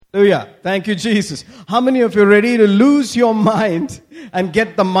Hallelujah. Thank you, Jesus. How many of you are ready to lose your mind and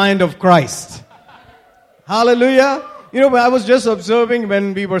get the mind of Christ? Hallelujah. I was just observing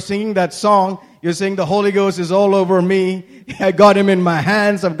when we were singing that song, you're saying the Holy Ghost is all over me. I got him in my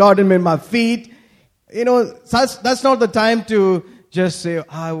hands. I've got him in my feet. That's not the time to just say,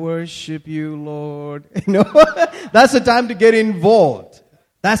 I worship you, Lord. That's the time to get involved.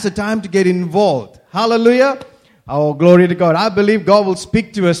 That's the time to get involved. Hallelujah. Oh, glory to God. I believe God will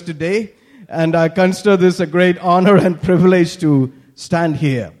speak to us today. And I consider this a great honor and privilege to stand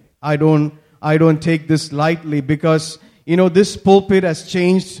here. I don't take this lightly because, this pulpit has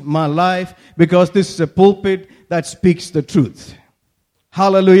changed my life because this is a pulpit that speaks the truth.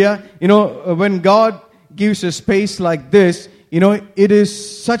 Hallelujah. When God gives a space like this, it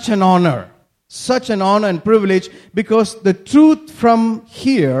is such an honor and privilege because the truth from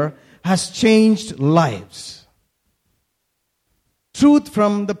here has changed lives. Truth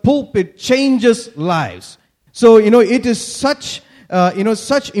from the pulpit changes lives. So, it is such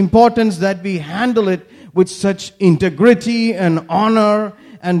importance that we handle it with such integrity and honor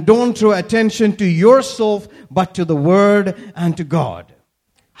and don't throw attention to yourself but to the Word and to God.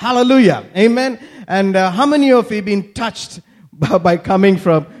 Hallelujah. Amen. And how many of you have been touched by coming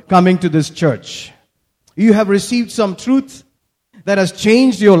to this church? You have received some truth that has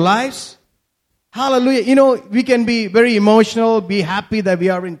changed your lives. Hallelujah. We can be very emotional, be happy that we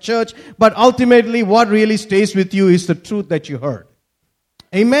are in church, but ultimately what really stays with you is the truth that you heard.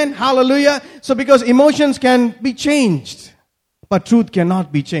 Amen. Hallelujah. So because emotions can be changed, but truth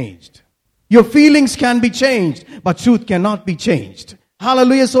cannot be changed. Your feelings can be changed, but truth cannot be changed.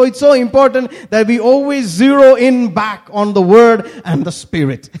 Hallelujah. So it's so important that we always zero in back on the Word and the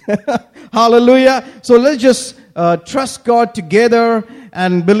Spirit. Hallelujah. So let's just trust God together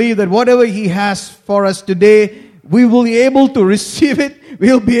and believe that whatever He has for us today, we will be able to receive it.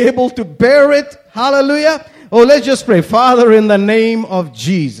 We'll be able to bear it. Hallelujah. Oh, let's just pray. Father, in the name of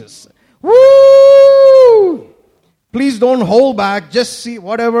Jesus. Woo! Please don't hold back. Just see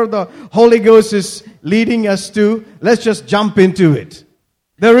whatever the Holy Ghost is leading us to. Let's just jump into it.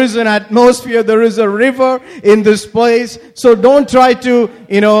 There is an atmosphere. There is a river in this place. So don't try to,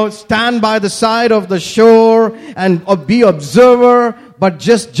 stand by the side of the shore and be observer, but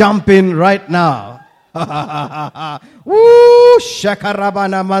just jump in right now. Woo!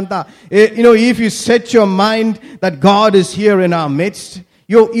 Shakarabana manta. If you set your mind that God is here in our midst,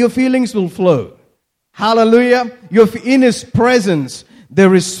 your feelings will flow. Hallelujah. In His presence,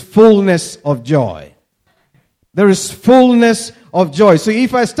 there is fullness of joy. There is fullness of joy. So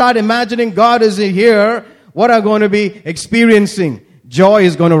if I start imagining God is here, what I'm going to be experiencing? Joy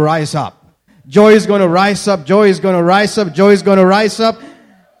is going to rise up. Joy is going to rise up. Joy is going to rise up. Joy is going to rise up.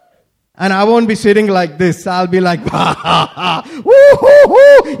 And I won't be sitting like this. I'll be like, ha, ha, ha.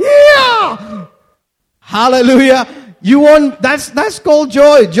 Woo-hoo-hoo, yeah! Hallelujah. That's called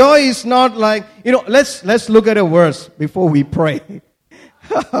joy. Joy is not like, let's look at a verse before we pray.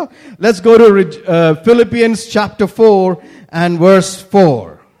 Let's go to Philippians chapter 4 and verse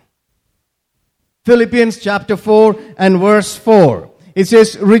 4. Philippians chapter 4 and verse 4. It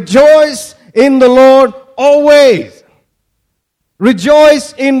says, rejoice in the Lord always.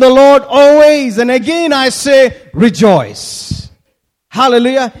 Rejoice in the Lord always. And again I say, rejoice.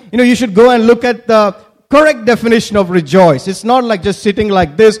 Hallelujah. You should go and look at the correct definition of rejoice. It's not like just sitting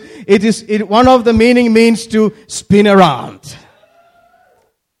like this. One of the meaning means to spin around.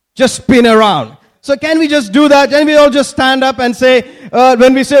 Just spin around. So can we just do that? Can we all just stand up and say,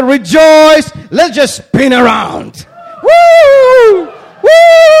 when we say rejoice, let's just spin around. Woo!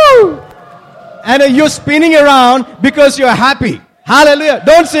 Woo! And you're spinning around because you're happy. Hallelujah.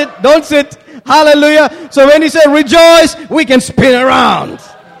 Don't sit. Hallelujah. So when you say rejoice, we can spin around.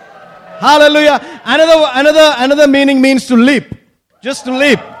 Hallelujah. Another meaning means to leap. Just to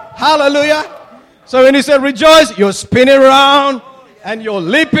leap. Hallelujah. So when you say rejoice, you're spinning around and you're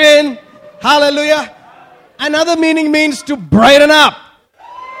leaping. Hallelujah. Another meaning means to brighten up.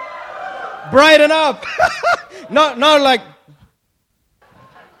 Brighten up. not like.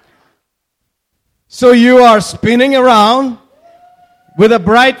 So you are spinning around with a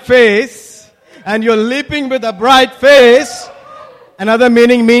bright face and you're leaping with a bright face. Another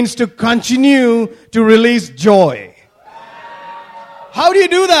meaning means to continue to release joy. How do you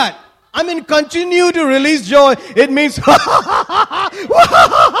do that? Continue to release joy. It means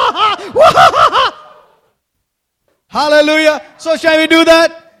hallelujah. So shall we do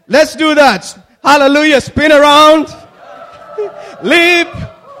that? Let's do that. Hallelujah. Spin around. Leap.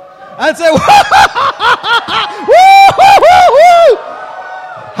 And say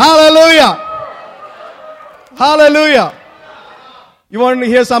hallelujah. Hallelujah. You want to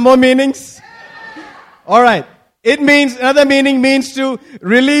hear some more meanings? All right. Another meaning means to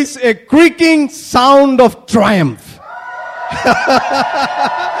release a creaking sound of triumph.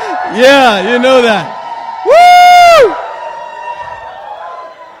 Yeah, you know that.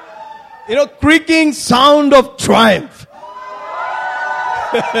 Woo! Creaking sound of triumph.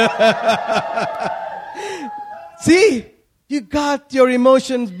 See, you got your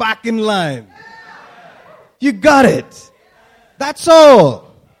emotions back in line. You got it. That's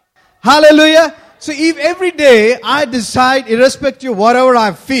all. Hallelujah. So if every day I decide, irrespective of whatever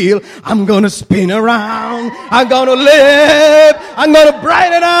I feel, I'm going to spin around, I'm going to live, I'm going to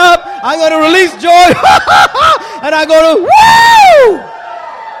brighten up, I'm going to release joy, and I'm going to, woo!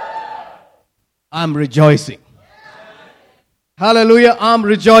 I'm rejoicing. Hallelujah, I'm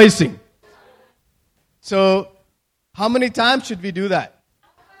rejoicing. So, how many times should we do that?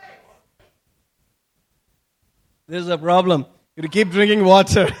 There's a problem. You keep drinking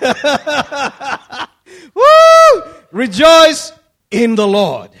water. Woo! Rejoice in the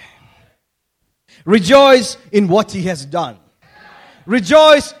Lord. Rejoice in what He has done.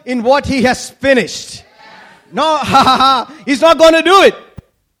 Rejoice in what He has finished. No, He's not going to do it.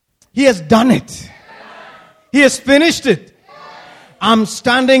 He has done it. He has finished it. I'm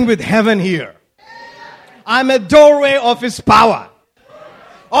standing with heaven here. I'm a doorway of His power.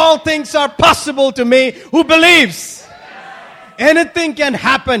 All things are possible to me who believes. Anything can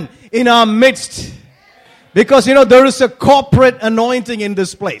happen in our midst. Because, there is a corporate anointing in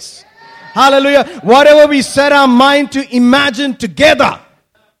this place. Hallelujah. Whatever we set our mind to imagine together,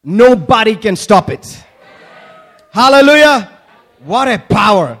 nobody can stop it. Hallelujah. What a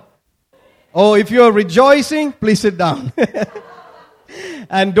power. Oh, if you are rejoicing, please sit down.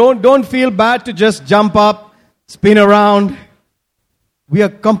 And don't feel bad to just jump up, spin around. We are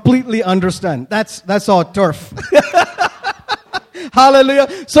completely understand. That's our turf. Hallelujah.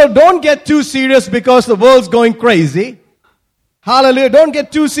 So don't get too serious because the world's going crazy. Hallelujah. Don't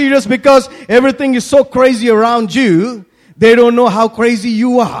get too serious because everything is so crazy around you. They don't know how crazy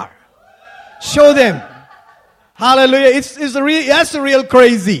you are. Show them. Hallelujah. That's the real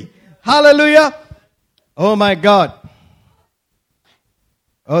crazy. Hallelujah. Oh my God.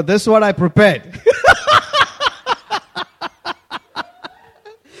 Oh, this is what I prepared.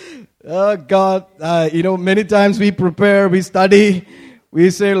 Oh God, many times we prepare, we study,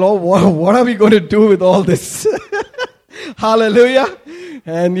 we say, Lord, what are we going to do with all this? Hallelujah.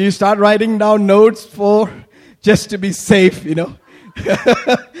 And you start writing down notes just to be safe,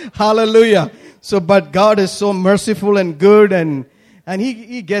 Hallelujah. So, but God is so merciful and good and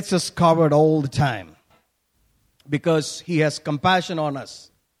He gets us covered all the time. Because He has compassion on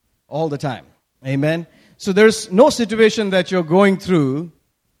us all the time. Amen. So there's no situation that you're going through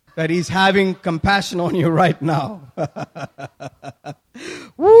that He's having compassion on you right now.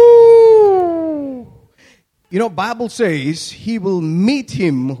 Woo! Bible says He will meet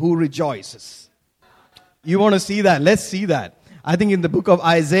him who rejoices. You want to see that? Let's see that. I think in the book of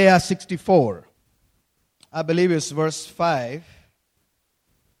Isaiah 64, I believe it's verse 5.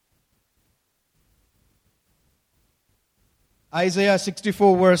 Isaiah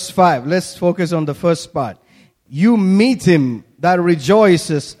 64 verse 5. Let's focus on the first part. You meet him that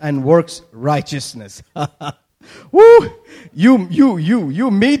rejoices and works righteousness. Woo! You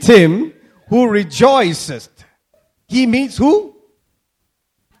meet him who rejoices. He meets who?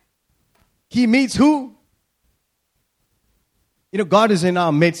 He meets who? God is in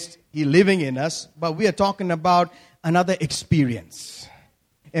our midst. He's living in us. But we are talking about another experience.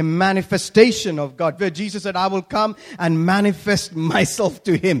 A manifestation of God. Where Jesus said, I will come and manifest myself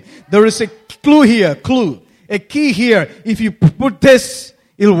to him. There is a clue here. A key here. If you put this,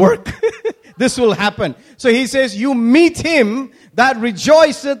 it'll work. This will happen. So he says, you meet him that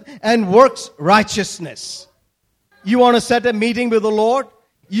rejoiceth and works righteousness. You want to set a meeting with the Lord?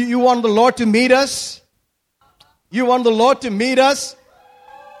 You want the Lord to meet us? You want the Lord to meet us?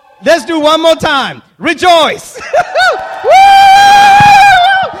 Let's do one more time. Rejoice. Woo!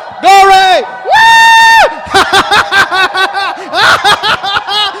 Glory. Woo!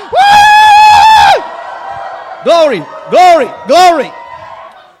 Woo! Glory, glory, glory.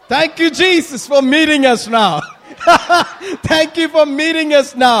 Thank you, Jesus, for meeting us now. Thank you for meeting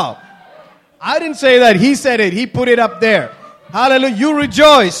us now. I didn't say that. He said it. He put it up there. Hallelujah. You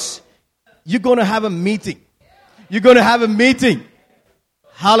rejoice. You're going to have a meeting. You're going to have a meeting.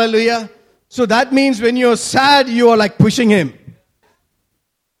 Hallelujah. So that means when you're sad, you are like pushing him.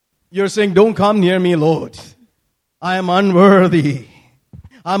 You're saying, don't come near me, Lord. I am unworthy.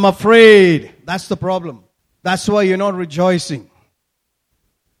 I'm afraid. That's the problem. That's why you're not rejoicing.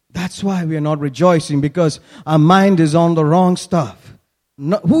 That's why we are not rejoicing, because our mind is on the wrong stuff.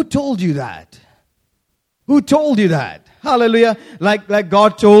 No, who told you that? Who told you that? Hallelujah. Like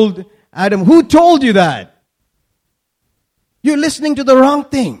God told Adam, who told you that? You're listening to the wrong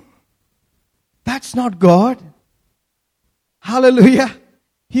thing. That's not God. Hallelujah.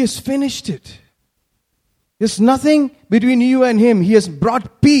 He has finished it. There's nothing between you and Him. He has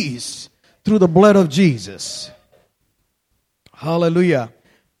brought peace through the blood of Jesus. Hallelujah.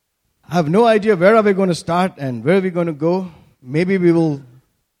 I have no idea where are we going to start and where are we going to go. Maybe we will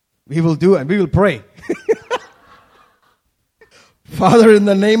do and we will pray. Father, in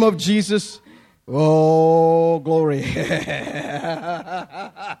the name of Jesus, oh, glory.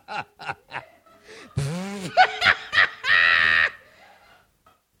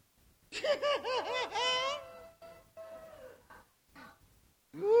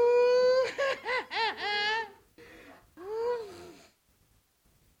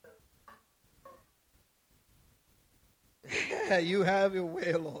 You have your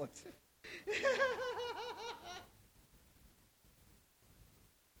way, Lord.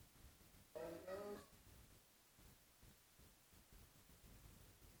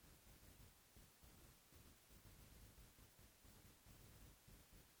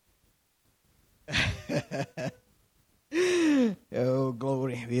 Oh,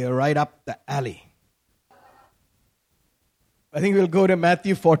 glory. We are right up the alley. I think we'll go to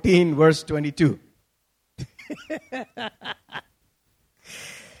Matthew 14, verse 22.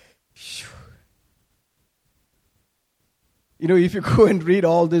 You know, if you go and read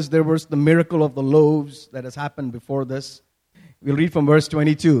all this, there was the miracle of the loaves that has happened before this. We'll read from verse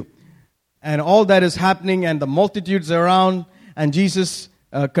 22. And all that is happening, and the multitudes around, and Jesus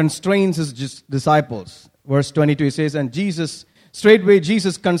constrains his disciples. Verse 22, he says, and straightway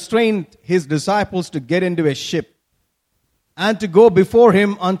Jesus constrained his disciples to get into a ship and to go before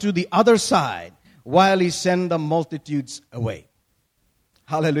him unto the other side while he sent the multitudes away.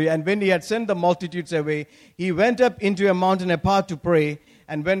 Hallelujah. And when he had sent the multitudes away, he went up into a mountain apart to pray.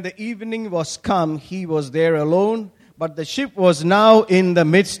 And when the evening was come, he was there alone. But the ship was now in the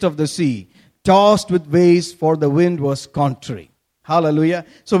midst of the sea, tossed with waves, for the wind was contrary. Hallelujah.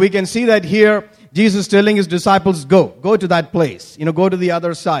 So we can see that here, Jesus telling his disciples, go to that place. Go to the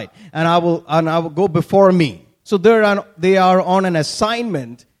other side, and I will go before me. So they are on an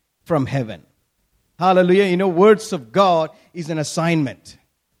assignment from heaven. Hallelujah. Words of God is an assignment.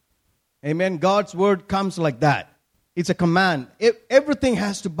 Amen. God's word comes like that. It's a command. Everything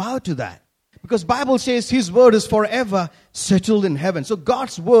has to bow to that. Because Bible says His word is forever settled in heaven. So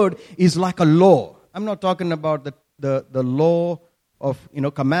God's word is like a law. I'm not talking about the law of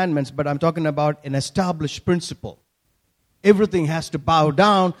commandments, but I'm talking about an established principle. Everything has to bow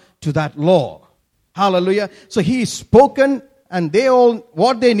down to that law. Hallelujah. So He spoken, and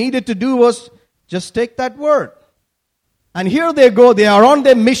what they needed to do was just take that word. And here they go. They are on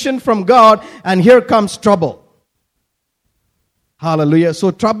their mission from God, and here comes trouble. Hallelujah.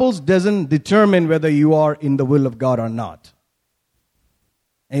 So troubles doesn't determine whether you are in the will of God or not.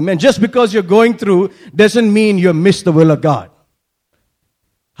 Amen. Just because you're going through doesn't mean you missed the will of God.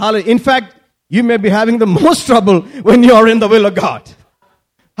 Hallelujah. In fact, you may be having the most trouble when you are in the will of God.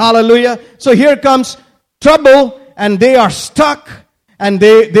 Hallelujah. So here comes trouble, and they are stuck, and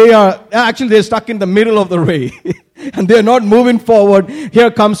they're stuck in the middle of the way. And they're not moving forward.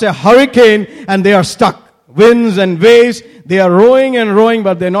 Here comes a hurricane, and they are stuck. Winds and waves, they are rowing and rowing,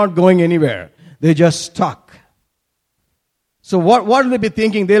 but they're not going anywhere. They're just stuck. So what will they be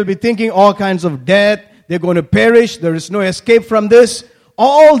thinking? They'll be thinking all kinds of death. They're going to perish. There is no escape from this.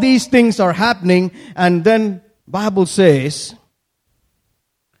 All these things are happening, and then Bible says,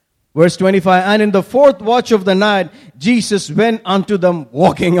 verse 25, and in the fourth watch of the night, Jesus went unto them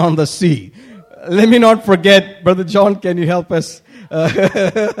walking on the sea. Let me not forget, Brother John, can you help us?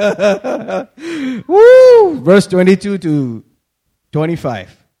 Woo! Verse 22 to 25.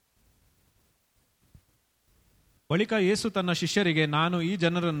 ಬಳಿಕ ಯೇಸು ತನ್ನ ಶಿಷ್ಯರಿಗೆ, ನಾನು ಈ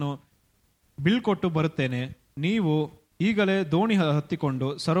ಜನರನ್ನು ಬೀಳ್ಕೊಟ್ಟು ಬರುತ್ತೇನೆ, ನೀವು ಈಗಲೇ ದೋಣಿ ಹತ್ತಿಕೊಂಡು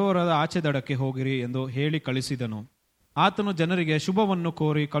ಸರೋವರದ ಆಚೆ ದಡಕ್ಕೆ ಹೋಗಿರಿ ಎಂದು ಹೇಳಿ ಕಳಿಸಿದನು. ಆತನು ಜನರಿಗೆ ಶುಭವನ್ನು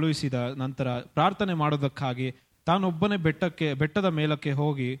ಕೋರಿ ಕಳುಹಿಸಿದ ನಂತರ ಪ್ರಾರ್ಥನೆ ಮಾಡುವುದಕ್ಕಾಗಿ ತಾನೊಬ್ಬನೇ ಬೆಟ್ಟದ ಮೇಲಕ್ಕೆ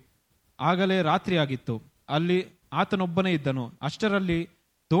ಹೋಗಿ, ಆಗಲೇ ರಾತ್ರಿಯಾಗಿತ್ತು. ಅಲ್ಲಿ ಆತನೊಬ್ಬನೇ ಇದ್ದನು. ಅಷ್ಟರಲ್ಲಿ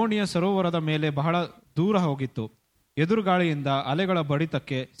ದೋಣಿಯ ಸರೋವರದ ಮೇಲೆ ಬಹಳ ದೂರ ಹೋಗಿತ್ತು. ಎದುರುಗಾಳಿಯಿಂದ ಅಲೆಗಳ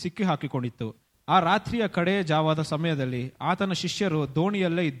ಬಡಿತಕ್ಕೆ ಸಿಕ್ಕಿ ಹಾಕಿಕೊಂಡಿತ್ತು. ಆ ರಾತ್ರಿಯ ಕಡೆಯ ಜಾವದ ಸಮಯದಲ್ಲಿ ಆತನ ಶಿಷ್ಯರು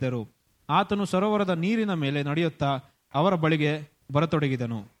ದೋಣಿಯಲ್ಲೇ ಇದ್ದರು. ಆತನು ಸರೋವರದ ನೀರಿನ ಮೇಲೆ ನಡೆಯುತ್ತಾ ಅವರ ಬಳಿಗೆ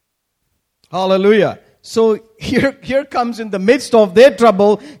ಬರತೊಡಗಿದನು. Hallelujah. So here comes in the midst of their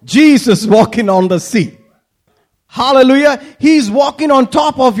trouble, Jesus walking on the sea. Hallelujah. He's walking on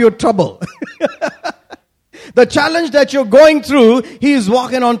top of your trouble. The challenge that you're going through, he is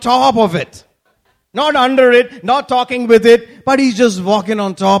walking on top of it. Not under it, not talking with it, but he's just walking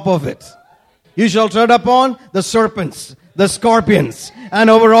on top of it. You shall tread upon the serpents, the scorpions, and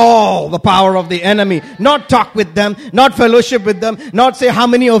over all the power of the enemy. Not talk with them, not fellowship with them, not say how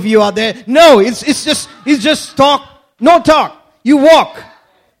many of you are there. No, it's just talk, no talk. You walk.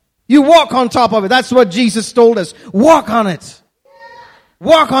 You walk on top of it. That's what Jesus told us. Walk on it.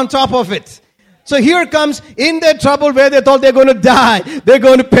 Walk on top of it. So here comes, in their trouble where they thought they're going to die, they're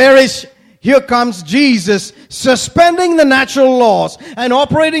going to perish. Here comes Jesus suspending the natural laws and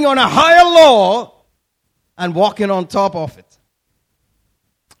operating on a higher law and walking on top of it.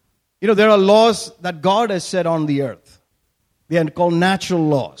 You know, there are laws that God has set on the earth. They are called natural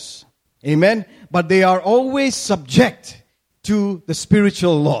laws. Amen? But they are always subject to the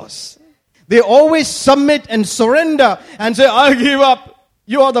spiritual laws. They always submit and surrender and say, I'll give up.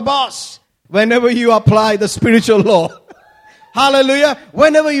 You are the boss. Whenever you apply the spiritual law. Hallelujah.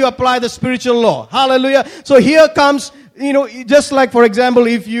 Whenever you apply the spiritual law. Hallelujah. So here comes, just like, for example,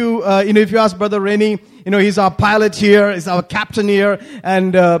 if you ask Brother Rennie, he's our pilot here, he's our captain here.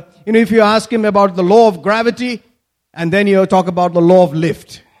 And, if you ask him about the law of gravity, and then you talk about the law of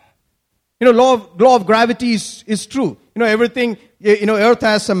lift. Law of gravity is true. Everything, earth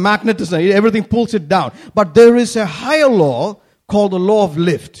has some magnetism. Everything pulls it down. But there is a higher law called the law of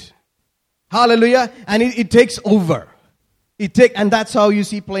lift. Hallelujah. And it takes over. And that's how you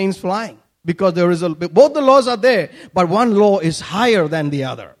see planes flying. Because both the laws are there, but one law is higher than the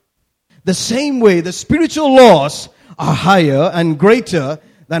other. The same way, the spiritual laws are higher and greater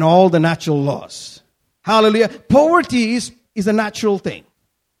than all the natural laws. Hallelujah. Poverty is a natural thing.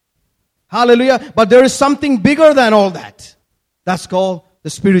 Hallelujah. But there is something bigger than all that. That's called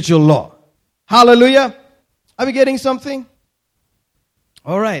the spiritual law. Hallelujah. Are we getting something?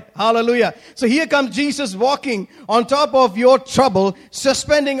 All right. Hallelujah. So here comes Jesus walking on top of your trouble,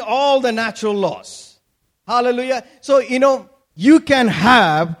 suspending all the natural laws. Hallelujah. So, you can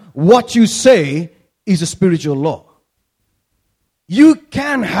have what you say is a spiritual law. You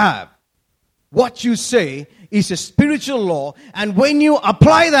can have what you say is a spiritual law, and when you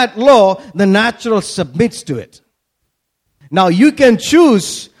apply that law, the natural submits to it. Now, you can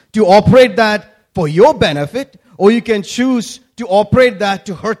choose to operate that for your benefit, or you can choose to operate that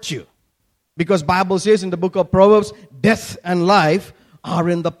to hurt you. Because Bible says in the book of Proverbs, death and life are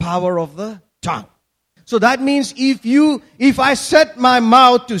in the power of the tongue. So that means if I set my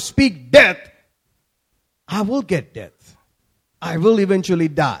mouth to speak death, I will get death. I will eventually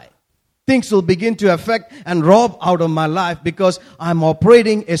die. Things will begin to affect and rob out of my life because I'm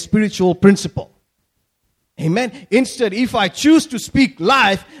operating a spiritual principle. Amen. Instead, if I choose to speak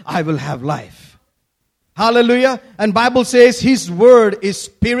life, I will have life. Hallelujah. And Bible says His word is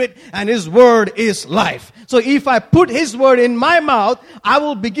spirit and His word is life. So if I put His word in my mouth, I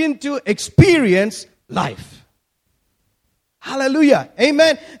will begin to experience life. Hallelujah.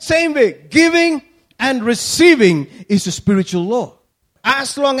 Amen. Same way, giving and receiving is a spiritual law.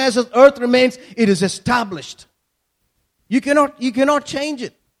 As long as the earth remains, it is established. You cannot change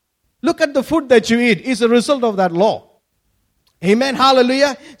it. Look at the food that you eat. It's a result of that law. Amen.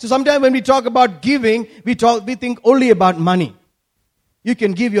 Hallelujah. So sometimes when we talk about giving, we think only about money. You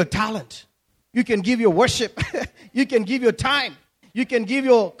can give your talent. You can give your worship. You can give your time. You can give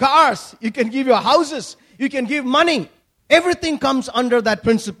your cars. You can give your houses. You can give money. Everything comes under that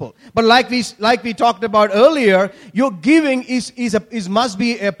principle. But like we talked about earlier, your giving must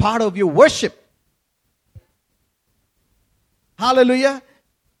be a part of your worship. Hallelujah.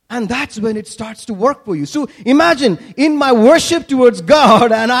 And that's when it starts to work for you. So imagine, in my worship towards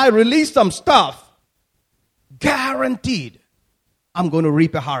God, and I release some stuff, guaranteed I'm going to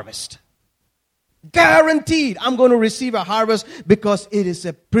reap a harvest. Guaranteed I'm going to receive a harvest because it is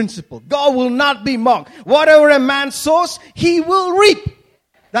a principle. God will not be mocked. Whatever a man sows, he will reap.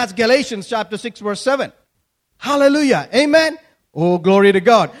 That's Galatians chapter 6 verse 7. Hallelujah. Amen. Oh, glory to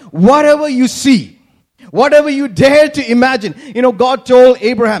God. Whatever you see, whatever you dare to imagine. God told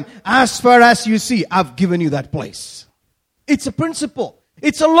Abraham, as far as you see, I've given you that place. It's a principle.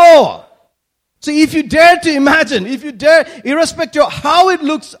 It's a law. So if you dare to imagine, if you dare, irrespective of how it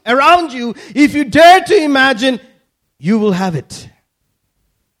looks around you, if you dare to imagine, you will have it.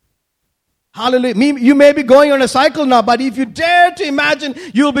 Hallelujah. You may be going on a cycle now, but if you dare to imagine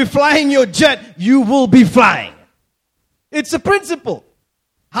you'll be flying your jet, you will be flying. It's a principle.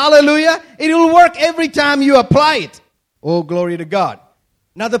 Hallelujah. It will work every time you apply it. Oh, glory to God.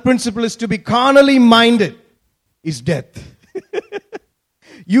 Another principle is to be carnally minded is death.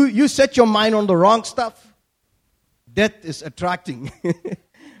 You set your mind on the wrong stuff, death is attracting.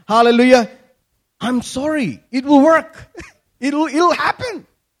 Hallelujah. I'm sorry. It will work. It'll happen.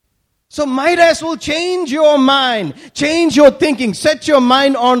 So might as well change your mind. Change your thinking. Set your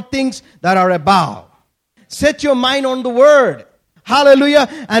mind on things that are above. Set your mind on the Word. Hallelujah.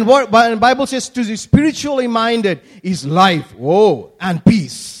 And what the Bible says, to the spiritually minded is life, and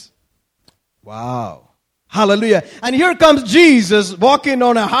peace. Wow. Hallelujah. And here comes Jesus walking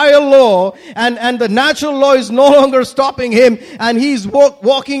on a higher law, and the natural law is no longer stopping him, and he's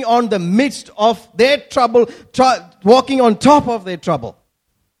walking on the midst of their trouble, walking on top of their trouble.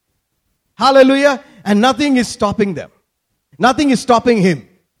 Hallelujah. And nothing is stopping them. Nothing is stopping him.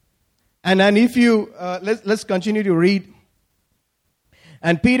 And if you, let's continue to read.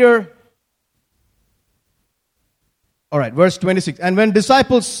 And Peter, all right, verse 26. And when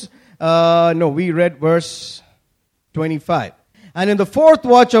disciples, we read verse 25. And in the fourth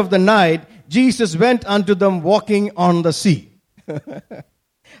watch of the night, Jesus went unto them walking on the sea.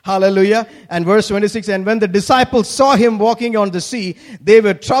 Hallelujah. And verse 26. And when the disciples saw him walking on the sea, they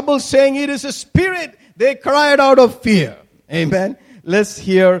were troubled, saying, it is a spirit. They cried out of fear. Amen. Let's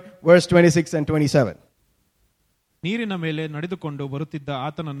hear verse 26 and 27. ನೀರಿನ ಮೇಲೆ ನಡೆದುಕೊಂಡು ಬರುತ್ತಿದ್ದ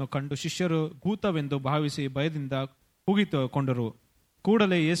ಆತನನ್ನು ಕಂಡು ಶಿಷ್ಯರು ಭೂತವೆಂದು ಭಾವಿಸಿ ಭಯದಿಂದ ಕೂಗಿಕೊಂಡರು.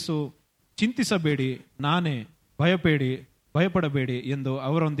 ಕೂಡಲೇ ಯೇಸು, ಚಿಂತಿಸಬೇಡಿ, ನಾನೇ, ಭಯಪಡಬೇಡಿ ಎಂದು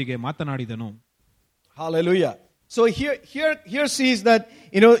ಅವರೊಂದಿಗೆ ಮಾತನಾಡಿದನು. Hallelujah. So here sees that,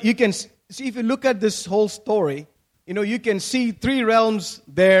 you can see, if you look at this whole story, you can see three realms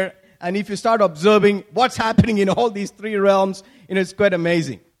there. And if you start observing what's happening in all these three realms, it's quite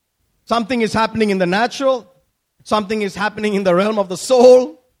amazing. Something is happening in the natural, something is happening in the realm of the soul,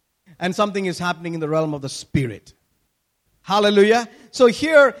 and something is happening in the realm of the spirit. Hallelujah. So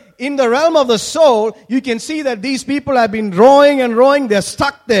here, in the realm of the soul, you can see that these people have been rowing and rowing. They're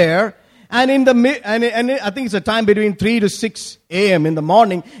stuck there. And and I think it's a time between 3 to 6 a.m. in the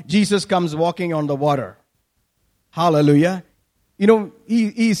morning, Jesus comes walking on the water. Hallelujah.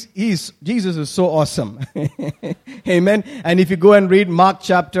 Jesus is so awesome. Amen. And if you go and read Mark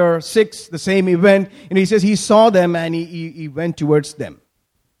chapter 6, the same event, he says he saw them and he went towards them.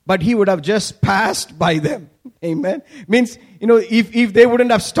 But he would have just passed by them. Amen. Means, if they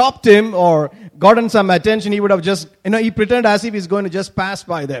wouldn't have stopped him or gotten some attention, he would have just, he pretended as if he's going to just pass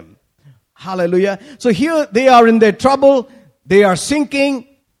by them. Hallelujah. So here they are in their trouble. They are sinking.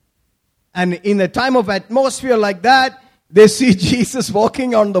 And in a time of atmosphere like that, they see Jesus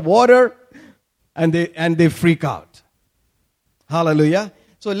walking on the water, and they freak out. Hallelujah.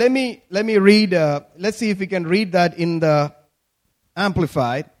 So let me read. Let's see if we can read that in the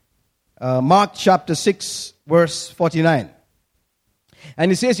Amplified. Mark chapter 6, verse 49.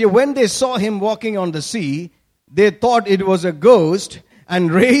 And it says here, when they saw him walking on the sea, they thought it was a ghost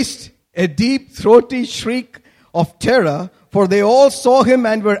and raised a deep throaty shriek of terror, for they all saw him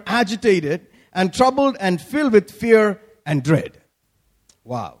and were agitated and troubled and filled with fear and dread.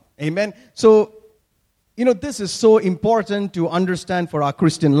 Wow. Amen. So, this is so important to understand for our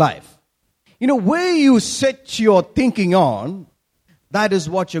Christian life. Where you set your thinking on, that is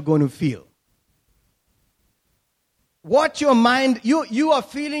what you're going to feel. What your mind, you are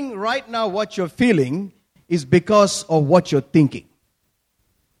feeling right now, what you're feeling is because of what you're thinking.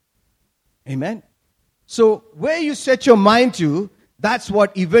 Amen. So, where you set your mind to, that's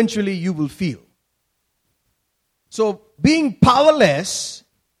what eventually you will feel. So, being powerless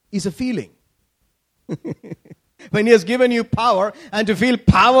is a feeling. When he has given you power, and to feel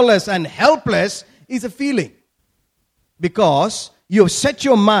powerless and helpless is a feeling. Because you have set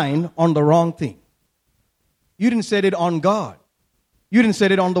your mind on the wrong thing. You didn't set it on God. You didn't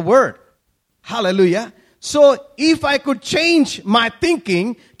set it on the Word. Hallelujah. So, if I could change my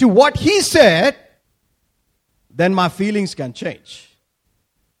thinking to what he said, then my feelings can change.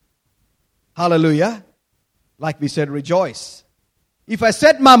 Hallelujah. Like we said, rejoice. If I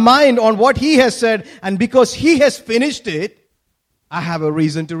set my mind on what he has said, and because he has finished it, I have a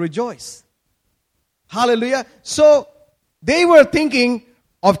reason to rejoice. Hallelujah. So, they were thinking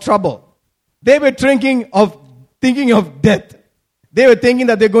of trouble. They were thinking of death. They were thinking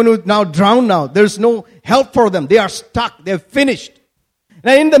that they're going to now drown now. There's no help for them. They are stuck. They're finished.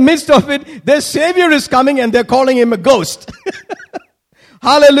 Now, in the midst of it, their Savior is coming and they're calling him a ghost.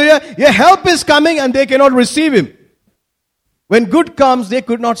 Hallelujah. Your help is coming and they cannot receive him. When good comes, they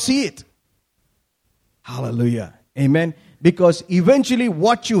could not see it. Hallelujah. Amen. Because eventually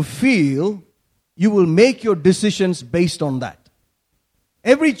what you feel, you will make your decisions based on that.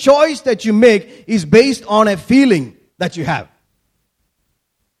 Every choice that you make is based on a feeling that you have.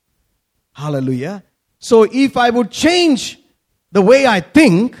 Hallelujah. So if I would change the way I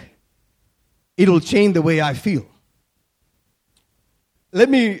think, it will change the way I feel.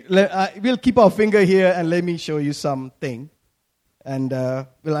 we'll keep our finger here and let me show you something. And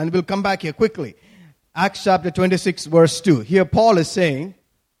we'll come back here quickly. Acts chapter 26, verse 2. Here Paul is saying,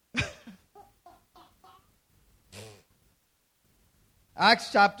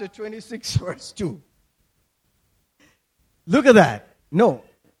 Acts chapter 26, verse 2. Look at that. No,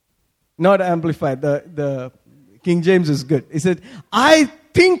 not amplified. The King James is good. He said, I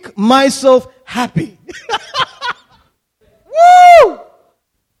think myself happy. Woo!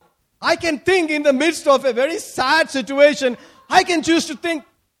 I can think in the midst of a very sad situation, I can choose to think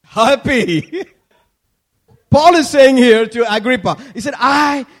happy. Paul is saying here to Agrippa, he said,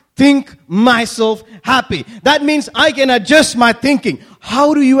 I think myself happy. That means I can adjust my thinking.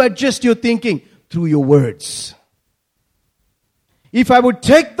 How do you adjust your thinking? Through your words. If I would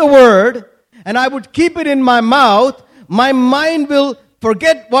take the word and I would keep it in my mouth, my mind will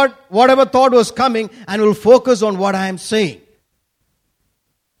forget whatever thought was coming and will focus on what I am saying.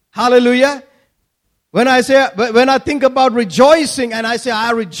 Hallelujah. When I think about rejoicing and I say,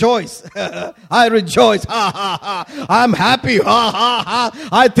 I rejoice. I rejoice. Ha, ha, ha. I'm happy. Ha, ha, ha.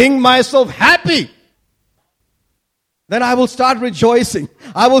 I think myself happy. Then I will start rejoicing.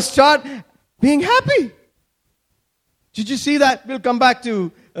 I will start being happy. Did you see that? We'll come back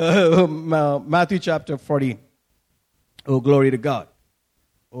to Matthew chapter 14. Oh, glory to God.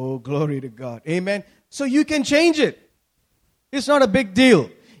 Oh, glory to God. Amen. So you can change it. It's not a big deal.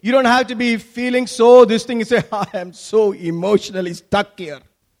 You don't have to be feeling this thing and say, I am so emotionally stuck here.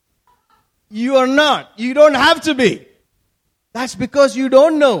 You are not. You don't have to be. That's because you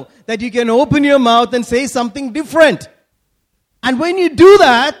don't know that you can open your mouth and say something different. And when you do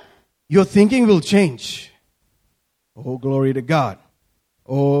that, your thinking will change. Oh, glory to God.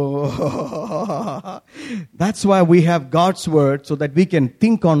 Oh, that's why we have God's word so that we can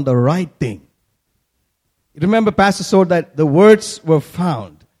think on the right thing. Remember, Pastor said that the words were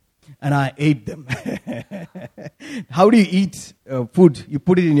found. And I ate them. How do you eat food? You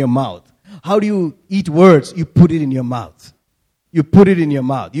put it in your mouth. How do you eat words? You put it in your mouth. You put it in your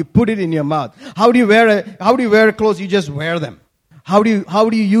mouth. You put it in your mouth. How do you wear clothes? You just wear them. How do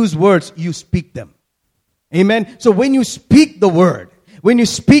you use words? You speak them. Amen. So when you speak the word,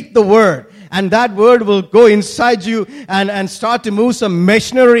 and that word will go inside you and start to move some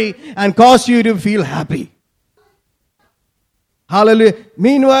machinery and cause you to feel happy. Hallelujah.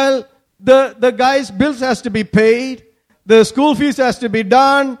 Meanwhile, the guy's bills has to be paid. The school fees has to be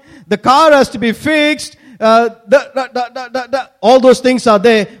done. The car has to be fixed. All those things are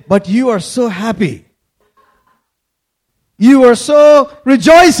there. But you are so happy. You are so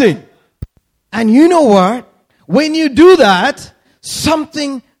rejoicing. And you know what? When you do that,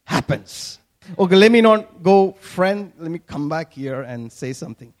 something happens. Okay, let me not go, friend. Let me come back here and say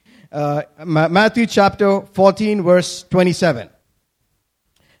something. Matthew chapter 14, verse 27.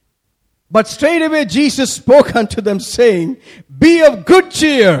 But straightway Jesus spoke unto them, saying, Be of good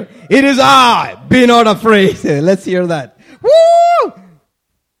cheer, it is I, be not afraid. Let's hear that. Woo!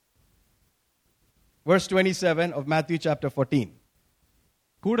 Verse 27 of Matthew chapter 14.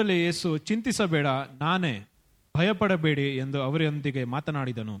 ಕೂಡಲೇ ಯೇಸು ಚಿಂತಿಸಬೇಡ ನಾನೇ ಭಯಪಡಬೇಡಿ ಎಂದು ಅವರೊಂದಿಗೆ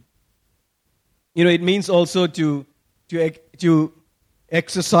ಮಾತನಾಡಿದನು. It means also to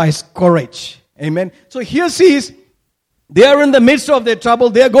exercise courage. Amen. So here sees they are in the midst of their trouble.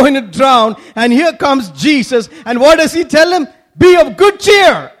 They are going to drown. And here comes Jesus. And what does he tell them? Be of good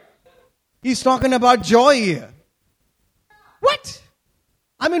cheer. He's talking about joy here. What?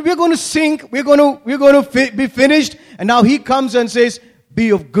 I mean, we're going to sink. We're going to be finished. And now he comes and says,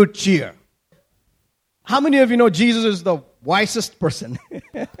 be of good cheer. How many of you know Jesus is the wisest person?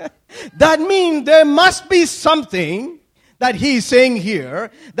 That means there must be something that he is saying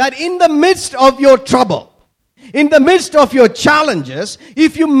here, that in the midst of your trouble, in the midst of your challenges,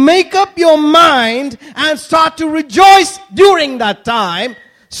 if you make up your mind and start to rejoice during that time,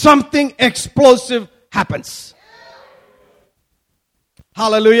 something explosive happens.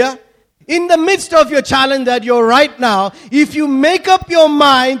 Hallelujah. In the midst of your challenge that you're right now, if you make up your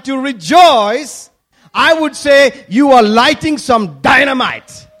mind to rejoice, I would say you are lighting some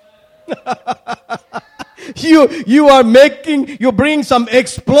dynamite. You're bringing some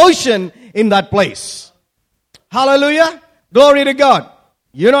explosion in that place. Hallelujah. Glory to God.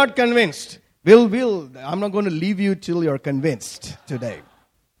 You're not convinced. I'm not going to leave you till you're convinced today.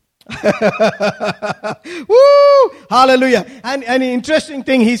 Woo! Hallelujah. And an interesting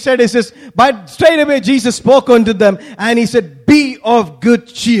thing he said is this, but straight away Jesus spoke unto them and he said, be of good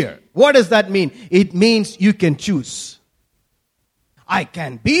cheer. What does that mean? It means you can choose. I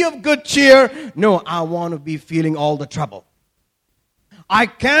can be of good cheer. No, I want to be feeling all the trouble. I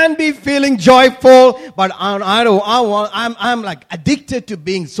can be feeling joyful, but I'm like addicted to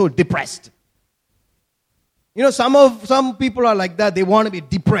being so depressed. You know, some people are like that. They want to be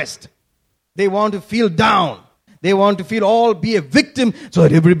depressed. They want to feel down. They want to be a victim so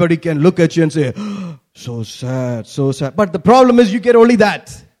that everybody can look at you and say, oh, so sad, so sad. But the problem is you get only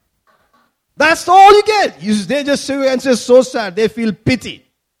that. That's all you get. They just say and say, so sad. They feel pity.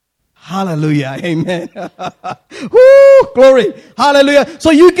 Hallelujah. Amen. Woo, glory. Hallelujah.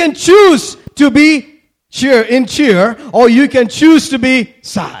 So you can choose to be cheer, or you can choose to be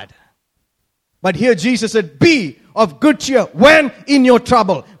sad. But here Jesus said, be of good cheer when in your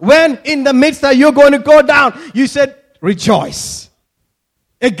trouble. When in the midst that you're going to go down, you said, rejoice.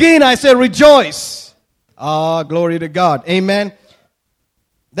 Again, I say rejoice. Ah, glory to God. Amen.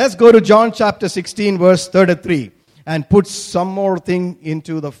 Let's go to John chapter 16, verse 33, and put some more thing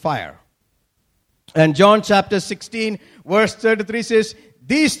into the fire. And John chapter 16, verse 33 says,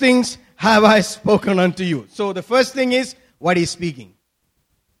 these things have I spoken unto you. So the first thing is what he's speaking.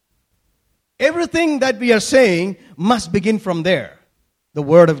 Everything that we are saying must begin from there. The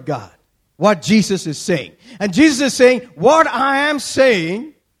Word of God. What Jesus is saying. And Jesus is saying, what I am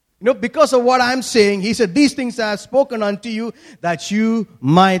saying, because of what I'm saying, he said, these things I have spoken unto you, that you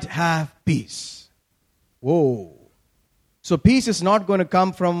might have peace. Whoa. So peace is not going to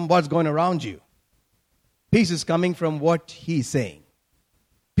come from what's going around you. Peace is coming from what he's saying.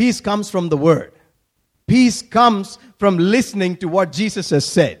 Peace comes from the Word. Peace comes from listening to what Jesus has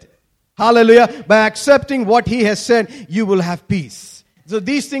said. Hallelujah. By accepting what he has said, you will have peace. So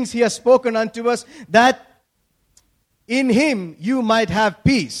these things he has spoken unto us, that in him you might have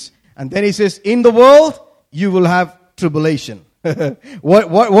peace. And then he says, in the world you will have tribulation.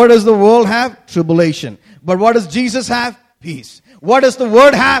 What does the world have? Tribulation. But what does Jesus have? Peace. What does the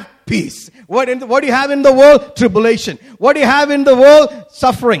Word have? Peace. What do you have in the world? Tribulation. What do you have in the world?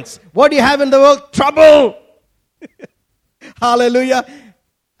 Sufferings. What do you have in the world? Trouble. Hallelujah.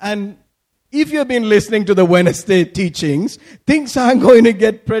 And if you've been listening to the Wednesday teachings, things are going to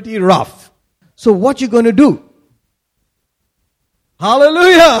get pretty rough. So what you going to do?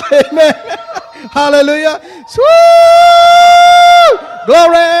 Hallelujah. Amen. Hallelujah. Woo!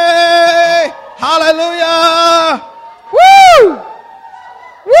 Glory. Hallelujah. Woo!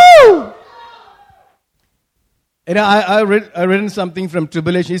 Woo! I read something from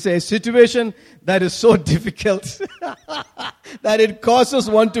Tribulation. He says, a situation that is so difficult that it causes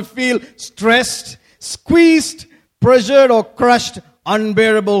one to feel stressed, squeezed, pressured, or crushed,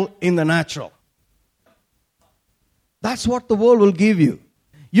 unbearable in the natural. That's what the world will give you.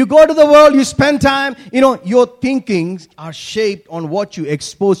 You go to the world, you spend time, your thinkings are shaped on what you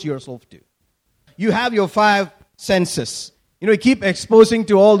expose yourself to. You have your 5 senses. You keep exposing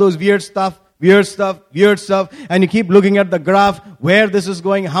to all those weird stuff, and you keep looking at the graph, where this is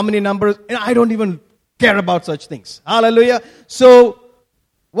going, how many numbers. I don't even care about such things. Hallelujah. So,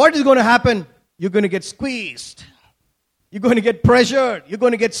 what is going to happen? You're going to get squeezed. You're going to get pressured. You're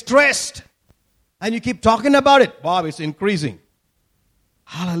going to get stressed. And you keep talking about it. Bob, it's increasing.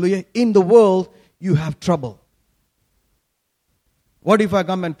 Hallelujah. In the world, you have trouble. What if I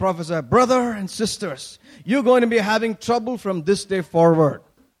come and prophesy, brother and sisters, you're going to be having trouble from this day forward.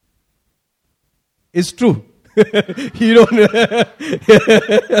 It's true. You don't.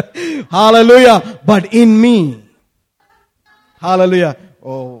 Hallelujah. But in me. Hallelujah.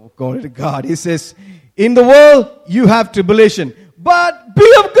 Oh, glory to God. He says, in the world you have tribulation, but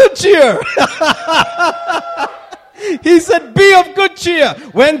be of good cheer. He said, be of good cheer.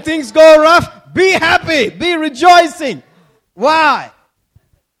 When things go rough, be happy. Be rejoicing. Why?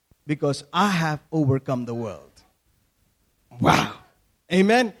 Because I have overcome the world. Wow.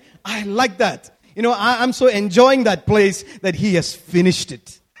 Amen. I like that. I'm so enjoying that place that he has finished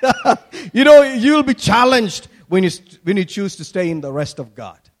it. You'll be challenged when you choose to stay in the rest of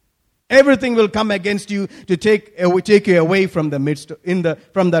God. Everything will come against you to take you away from the midst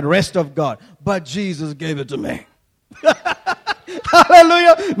from the rest of God. But Jesus gave it to me.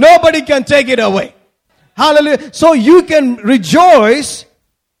 Hallelujah. Nobody can take it away. Hallelujah. So you can rejoice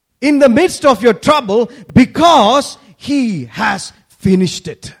in the midst of your trouble because he has finished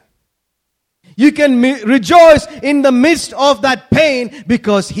it. You can rejoice in the midst of that pain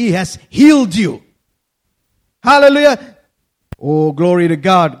because he has healed you. Hallelujah. Oh, glory to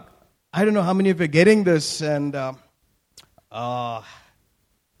God. I don't know how many of you are getting this, and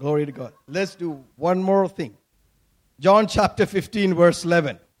glory to God. Let's do one more thing. John chapter 15, verse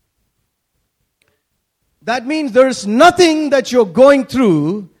 11. That means there is nothing that you're going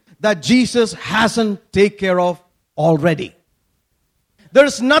through that Jesus hasn't taken care of already.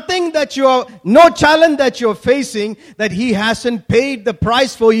 There's nothing no challenge that you're facing that He hasn't paid the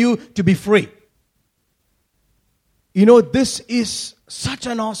price for you to be free. This is such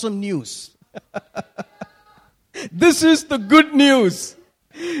an awesome news. This is the good news.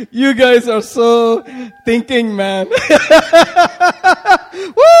 You guys are so thinking, man.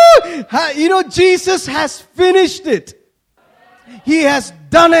 Woo! Jesus has finished it. He has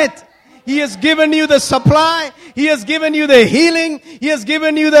done it. He has given you the supply. He has given you the healing. He has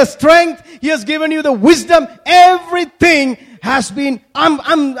given you the strength. He has given you the wisdom. Everything has been,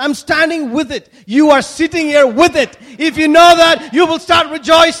 I'm standing with it. You are sitting here with it. If you know that, you will start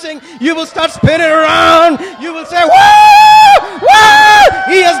rejoicing. You will start spinning around. You will say, woo! Woo!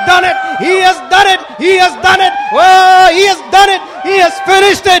 He has done it. He has done it. He has done it. Whoa! He has done it. He has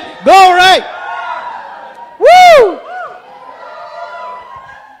finished it. Go right. Woo!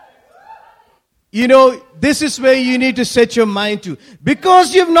 This is where you need to set your mind to.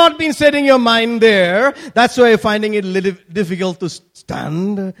 Because you've not been setting your mind there, that's why you're finding it difficult to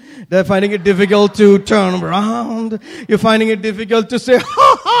stand. They're finding it difficult to turn around. You're finding it difficult to say,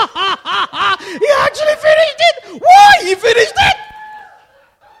 ha, ha, ha, ha, ha. He actually finished it. Why? He finished it.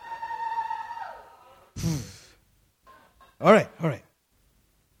 All right.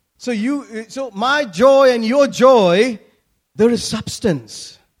 So my joy and your joy, there is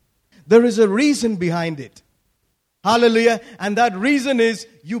substance. There is a reason behind it. Hallelujah. And that reason is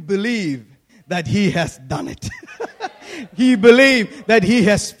you believe that He has done it. He believe that He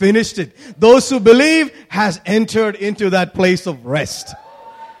has finished it. Those who believe has entered into that place of rest.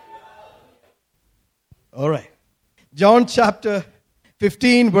 All right. John chapter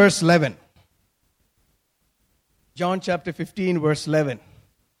 15 verse 11. John chapter 15 verse 11.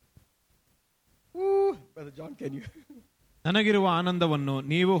 Woo, Brother John, can you... ನನಗಿರುವ ಆನಂದವನ್ನು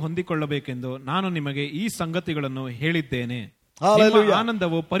ನೀವು ಹೊಂದಿಕೊಳ್ಳಬೇಕೆಂದು ನಾನು ನಿಮಗೆ ಈ ಸಂಗತಿಗಳನ್ನು ಹೇಳಿದ್ದೇನೆ. ನಿಮ್ಮ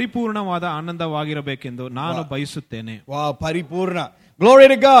ಆನಂದವು ಪರಿಪೂರ್ಣವಾದ ಆನಂದವಾಗಿರಬೇಕೆಂದು ನಾನು ಬಯಸುತ್ತೇನೆ. Wow, paripurna. Glory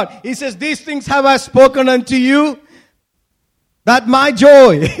to God. He says, these things have I spoken unto you, that my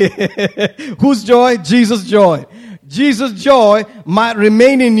joy, whose joy? Jesus' joy. Jesus' joy might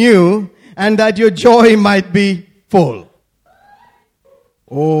remain in you, and that your joy might be full.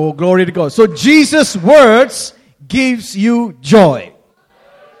 Oh, glory to God. So Jesus' words gives you joy.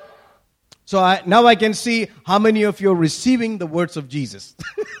 So now I can see how many of you are receiving the words of Jesus.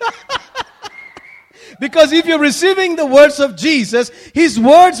 Because if you're receiving the words of Jesus, His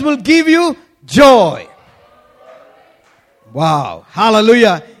words will give you joy. Wow.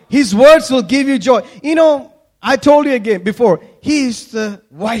 Hallelujah. His words will give you joy. I told you again before, He is the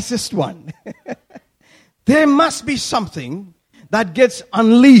wisest one. There must be something that gets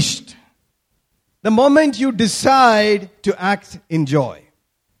unleashed the moment you decide to act in joy.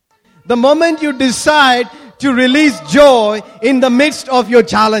 The moment you decide to release joy in the midst of your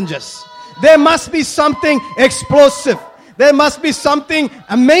challenges. There must be something explosive. There must be something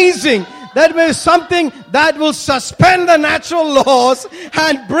amazing. There will be something that will suspend the natural laws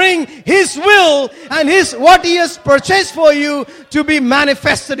and bring His will and what He has purchased for you to be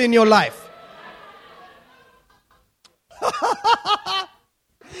manifested in your life.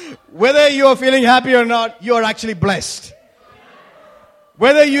 Whether you are feeling happy or not, you are actually blessed.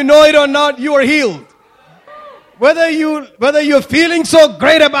 Whether you know it or not, you are healed. Whether you're feeling so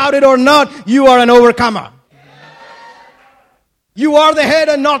great about it or not, you are an overcomer. You are the head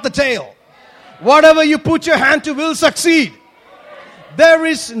and not the tail. Whatever you put your hand to will succeed. There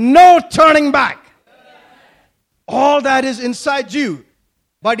is no turning back. All that is inside you.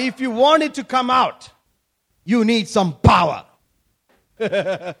 But if you want it to come out, you need some power.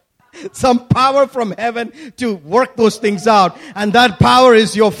 Some power from heaven to work those things out. And that power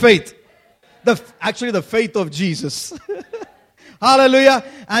is your faith. Actually the faith of Jesus. Hallelujah.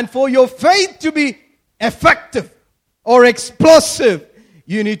 And for your faith to be effective or explosive,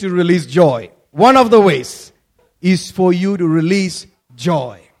 you need to release joy. One of the ways is for you to release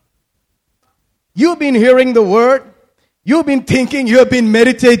joy. You've been hearing the word. You've been thinking. You have been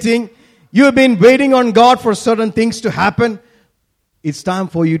meditating. You have been waiting on God for certain things to happen. It's time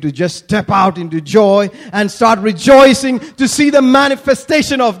for you to just step out into joy and start rejoicing to see the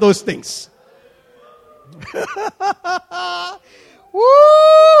manifestation of those things.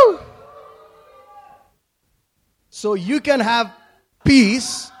 Woo! So you can have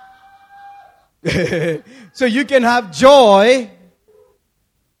peace. So you can have joy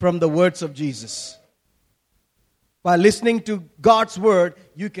from the words of Jesus. By listening to God's word,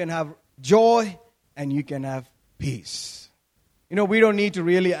 you can have joy and you can have peace. We don't need to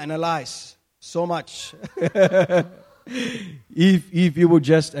really analyze so much. If you would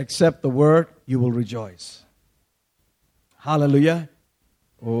just accept the word, you will rejoice. Hallelujah.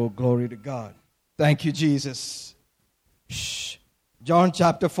 Oh, glory to God. Thank you, Jesus. Shh. John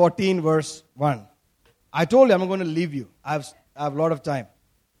chapter 14, verse 1. I told you I'm going to leave you. I have a lot of time.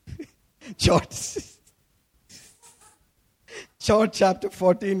 John chapter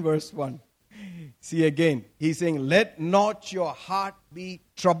 14, verse 1. See again, he's saying, let not your heart be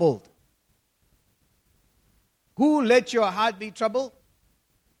troubled. Who let your heart be troubled?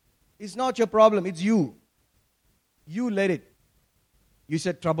 It's not your problem, it's you. You let it. You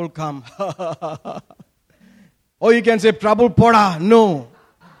said trouble come. Or you can say trouble poda. No.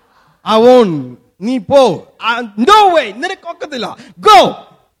 I won't. Ni po. No way. Go.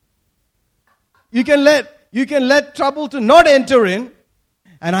 You can let trouble to not enter in,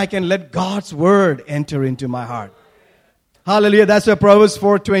 and I can let God's word enter into my heart. Hallelujah. That's why Proverbs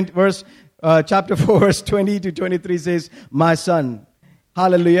 4:20 chapter 4 verse 20 to 23 says, my son,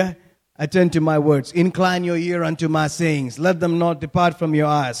 hallelujah, attend to my words. Incline your ear unto my sayings. Let them not depart from your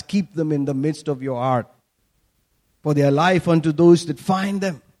eyes. Keep them in the midst of your heart. For they are life unto those that find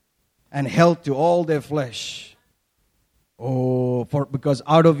them, and health to all their flesh. Oh, because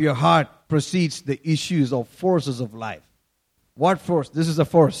out of your heart proceeds the issues of forces of life. What force? This is a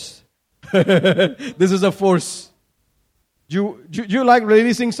force. This is a force. Do you like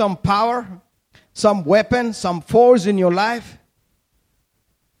releasing some power, some weapon, some force in your life?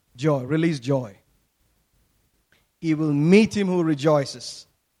 Joy. Release joy. He will meet him who rejoices.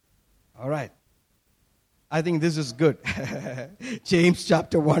 All right. I think this is good. James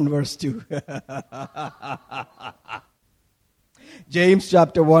chapter 1 verse 2. James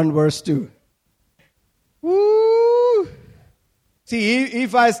chapter 1 verse 2. Woo! See,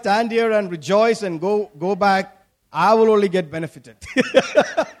 if I stand here and rejoice and go back, I will only get benefited.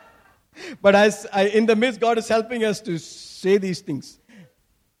 But in the midst, God is helping us to say these things.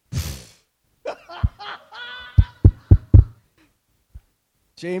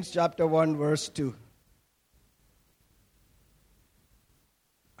 James chapter 1 verse 2.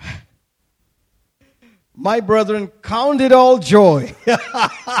 My brethren, count it all joy.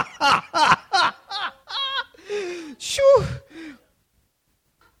 Shoo.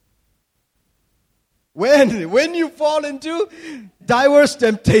 When you fall into diverse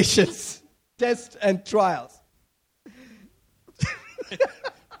temptations, tests and trials.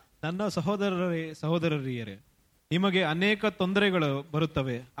 ನನ್ನ ಸಹೋದರರಿಯರೇ, ನಿಮಗೆ ಅನೇಕ ತೊಂದರೆಗಳು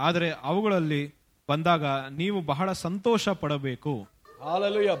ಬರುತ್ತವೆ, ಆದರೆ ಅವುಗಳಲ್ಲಿ ಬಂದಾಗ ನೀವು ಬಹಳ ಸಂತೋಷ ಪಡಬೇಕು.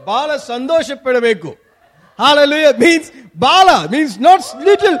 Hallelujah. Bala ಸಂತೋಷ ಪಡಬೇಕು. Hallelujah means bala means not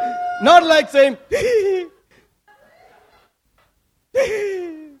little, not like saying.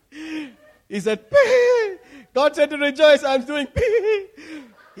 He said, God said to rejoice, I'm doing.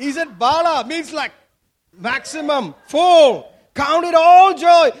 He said, bala means like maximum, full. Count it all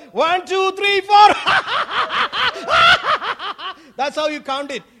joy. 1, 2, 3, 4. That's how you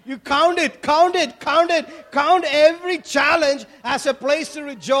count it. You count it. Count every challenge as a place to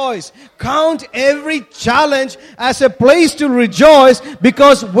rejoice. Count every challenge as a place to rejoice,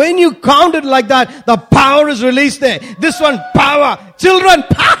 because when you count it like that, the power is released there. This one, power. Children,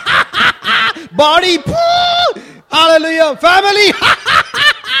 body, hallelujah. Family,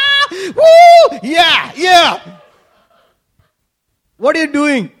 woo, yeah. What are you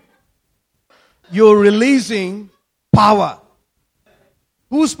doing? You're releasing power.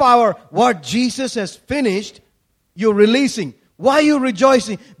 Whose power? What Jesus has finished, you're releasing. Why are you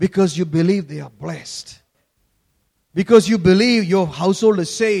rejoicing? Because you believe they are blessed. Because you believe your household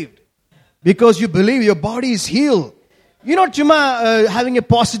is saved. Because you believe your body is healed. You're not having a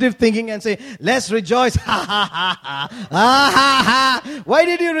positive thinking and say, let's rejoice. Ha ha ha ha. Ha ha ha. Why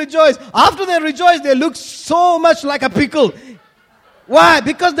did you rejoice? After they rejoice, they look so much like a pickle. Why?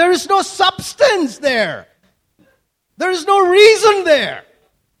 Because there is no substance there. There is no reason there.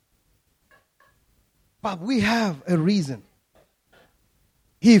 But we have a reason.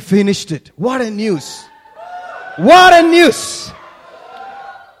 He finished it. What a news. What a news.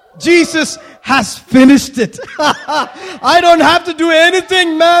 Jesus has finished it. I don't have to do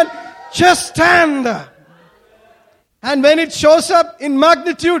anything, man. Just stand. And when it shows up in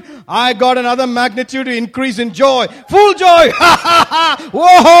magnitude, I got another magnitude to increase in joy. Full joy.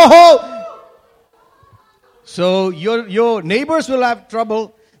 Whoa, ho, ho. So your neighbors will have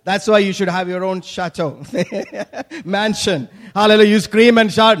trouble. That's why you should have your own chateau, mansion. Hallelujah. You scream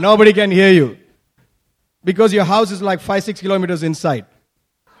and shout, nobody can hear you. Because your house is like 5-6 kilometers inside.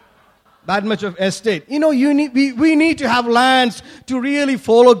 That much of estate. You know, we need to have lands to really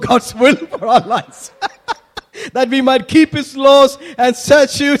follow God's will for our lives. That we might keep His laws and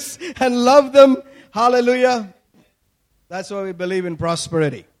statutes and love them. Hallelujah. That's why we believe in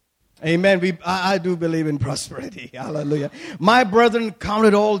prosperity. Amen. I do believe in prosperity. Hallelujah. My brethren, count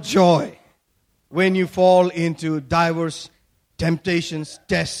it all joy when you fall into diverse temptations,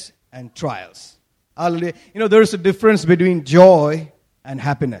 tests, and trials. Hallelujah. There is a difference between joy and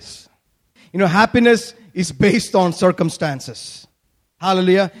happiness. Happiness is based on circumstances.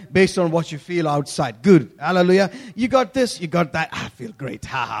 Hallelujah. Based on what you feel outside. Good. Hallelujah. You got this, you got that. I feel great.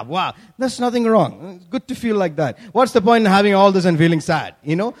 Ha ha. Wow. There's nothing wrong. It's good to feel like that. What's the point in having all this and feeling sad?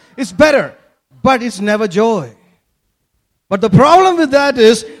 It's better. But it's never joy. But the problem with that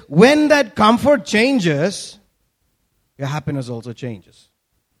is when that comfort changes, your happiness also changes.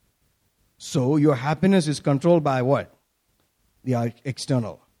 So your happiness is controlled by what? The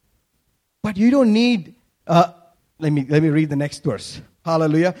external. But you don't need, let me read the next verse.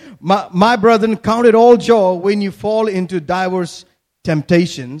 Hallelujah. My brethren, count it all joy when you fall into diverse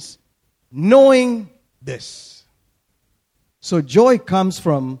temptations, knowing this. So joy comes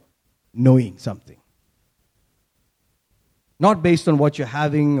from knowing something. Not based on what you're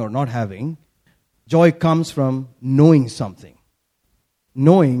having or not having. Joy comes from knowing something.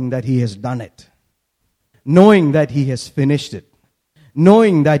 Knowing that He has done it. Knowing that He has finished it.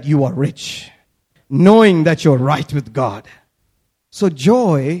 Knowing that you are rich. Knowing that you're right with God. So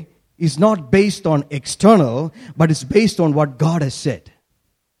joy is not based on external, but it's based on what God has said.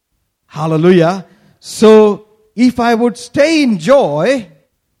 Hallelujah. So if I would stay in joy,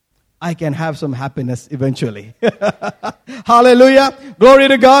 I can have some happiness eventually. Hallelujah. Glory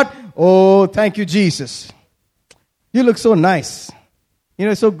to God. Oh, thank you, Jesus. You look so nice.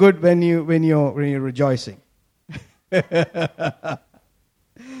 It's so good when you're rejoicing.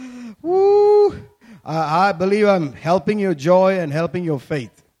 Woo! I believe I'm helping your joy and helping your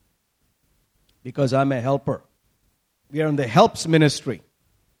faith. Because I'm a helper. We are in the helps ministry.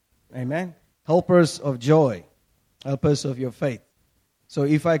 Amen. Helpers of joy. Helpers of your faith. So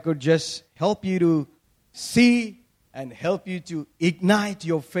if I could just help you to see and help you to ignite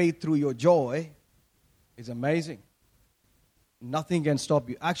your faith through your joy, it's amazing. Nothing can stop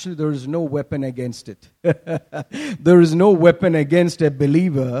you. Actually, there is no weapon against it. There is no weapon against a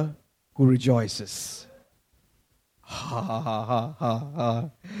believer who rejoices. Ha ha ha ha ha.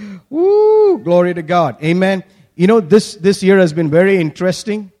 Woo! Glory to God. Amen. This year has been very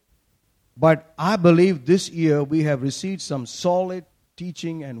interesting. But I believe this year we have received some solid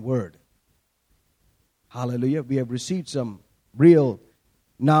teaching and word. Hallelujah. We have received some real.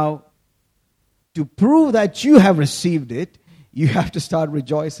 Now, to prove that you have received it, you have to start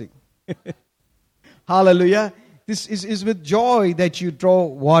rejoicing. Hallelujah. This is with joy that you draw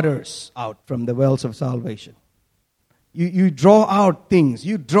waters out from the wells of salvation. You draw out things.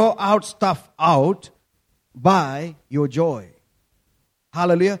 You draw out stuff out by your joy.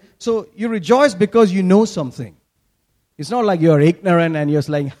 Hallelujah. So you rejoice because you know something. It's not like you're ignorant and you're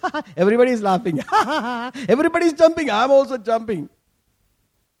like, everybody's laughing. Everybody's jumping. I'm also jumping.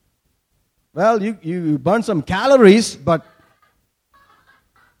 Well, you burn some calories, but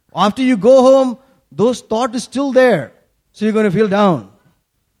after you go home, those thoughts are still there. So you're going to feel down.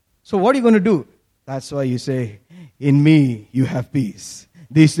 So what are you going to do? That's why you say, in me you have peace.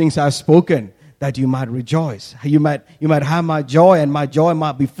 These things I've spoken, that you might rejoice. You might have my joy, and my joy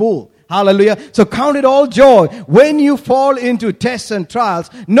might be full. Hallelujah. So count it all joy when you fall into tests and trials,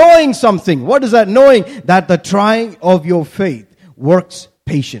 knowing something. What is that? Knowing that the trying of your faith works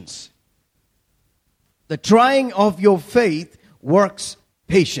patience. The trying of your faith works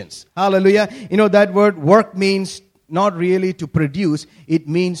patience. Hallelujah. That word work means not really to produce. It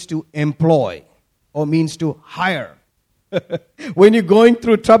means to employ or means to hire. When you're going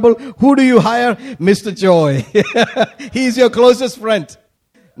through trouble, who do you hire? Mr. Joy. He's your closest friend.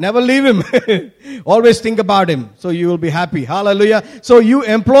 Never leave him. Always think about him, so you will be happy. Hallelujah. So you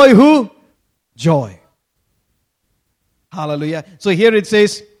employ who? Joy. Hallelujah. So here it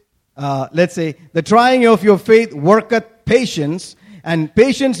says, let's say, the trying of your faith worketh patience, and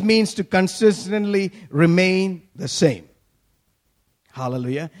patience means to consistently remain the same.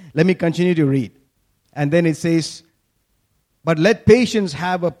 Hallelujah. Let me continue to read. And then it says, but let patience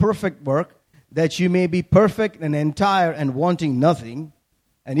have a perfect work, that you may be perfect and entire and wanting nothing.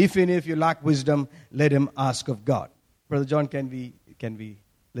 And even if you lack wisdom, let him ask of God. Brother John, can we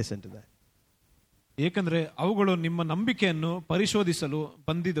listen to that? ಏಕೆಂದರೆ ಅವುಗಳು ನಿಮ್ಮ ನಂಬಿಕೆಯನ್ನು ಪರಿಶೋಧಿಸಲು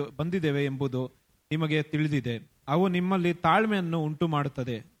ಬಂದಿದ್ದೇವೆ ಎಂಬುದು ನಿಮಗೆ ತಿಳಿದಿದೆ. ಅವು ನಿಮ್ಮಲ್ಲಿ ತಾಳ್ಮೆಯನ್ನು ಉಂಟು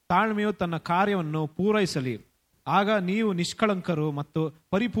ಮಾಡುತ್ತದೆ. ತಾಳ್ಮೆಯು ತನ್ನ ಕಾರ್ಯವನ್ನು ಪೂರೈಸಲಿ. ಆಗ ನೀವು ನಿಷ್ಕಳಂಕರು ಮತ್ತು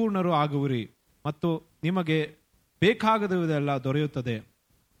ಪರಿಪೂರ್ಣರು ಆಗುವಿರಿ, ಮತ್ತು ನಿಮಗೆ ಬೇಕಾಗದುದೆಲ್ಲ ದೊರೆಯುತ್ತದೆ.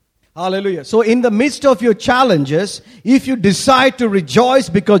 Hallelujah. So in the midst of your challenges, if you decide to rejoice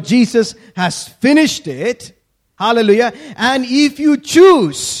because Jesus has finished it, hallelujah, and if you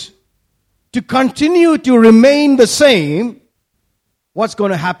choose to continue to remain the same, what's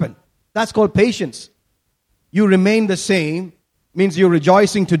going to happen? That's called patience. You remain the same, means you're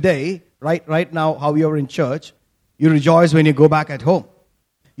rejoicing today, right now, how you're in church. You rejoice when you go back at home.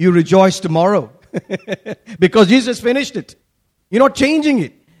 You rejoice tomorrow because Jesus finished it. You're not changing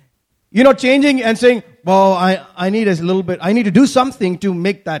it. You're not changing and saying, well, I need a little bit, I need to do something to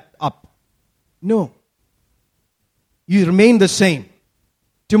make that up. No. You remain the same.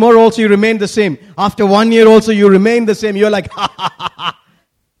 Tomorrow also you remain the same. After 1 year also you remain the same. You're like, ha ha ha ha.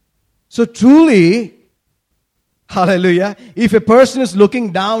 So truly, hallelujah, if a person is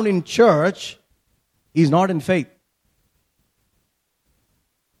looking down in church, he's not in faith.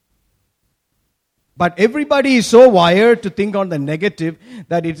 But everybody is so wired to think on the negative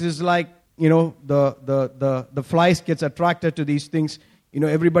that it is like, the flies gets attracted to these things.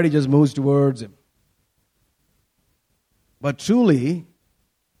 Everybody just moves towards him. But truly,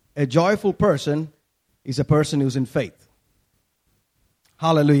 a joyful person is a person who's in faith.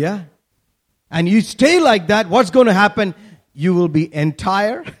 Hallelujah. And you stay like that, what's going to happen? You will be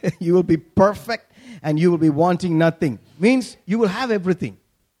entire, you will be perfect, and you will be wanting nothing. Means you will have everything.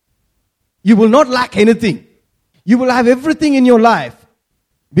 You will not lack anything. You will have everything in your life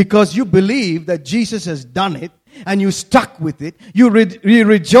because you believe that Jesus has done it and you stuck with it. You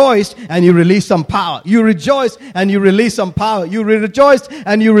rejoiced and you release some power. You rejoiced and you release some power. You rejoiced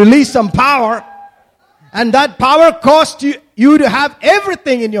and you release some power. And that power caused you to have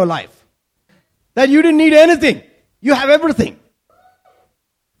everything in your life. That you didn't need anything. You have everything.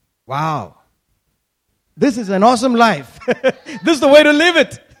 Wow. This is an awesome life. This is the way to live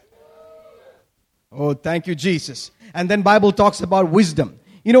it. Oh, thank you, Jesus. And then Bible talks about wisdom.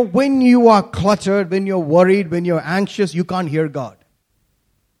 When you are cluttered, when you're worried, when you're anxious, you can't hear God.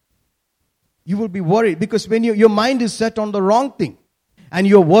 You will be worried because when your mind is set on the wrong thing and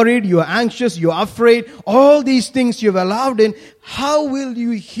you're worried, you're anxious, you're afraid, all these things you've allowed in, how will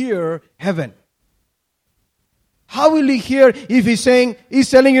you hear heaven? How will you hear if he's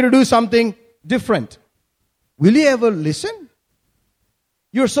telling you to do something different? Will you ever listen?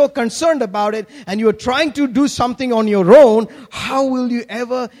 You're so concerned about it and you're trying to do something on your own. How will you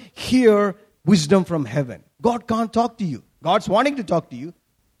ever hear wisdom from heaven? God can't talk to you. God's wanting to talk to you.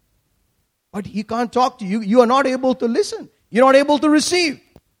 But He can't talk to you. You are not able to listen. You're not able to receive.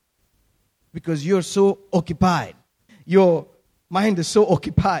 Because you're so occupied. Your mind is so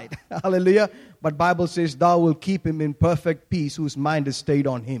occupied. Hallelujah. But Bible says, thou will keep him in perfect peace whose mind is stayed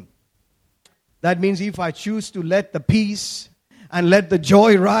on Him. That means if I choose to let the peace and let the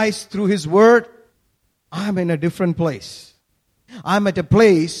joy rise through His Word, I'm in a different place. I'm at a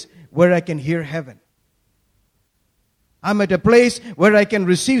place where I can hear heaven. I'm at a place where I can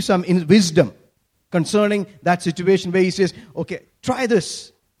receive some wisdom concerning that situation where He says, okay, try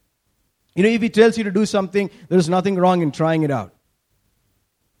this. If He tells you to do something, there's nothing wrong in trying it out.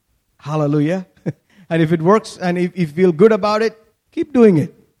 Hallelujah. And if it works and if you feel good about it, keep doing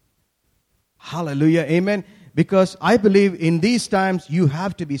it. Hallelujah. Amen. Because I believe in these times you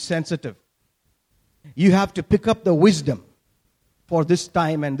have to be sensitive. You have to pick up the wisdom for this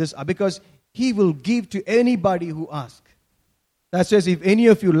time and this, because He will give to anybody who asks. That says if any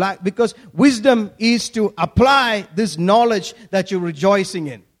of you lack, because wisdom is to apply this knowledge that you're rejoicing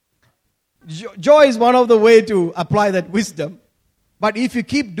in. Joy is one of the way to apply that wisdom. But if you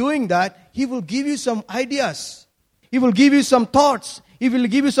keep doing that, He will give you some ideas. He will give you some thoughts. He will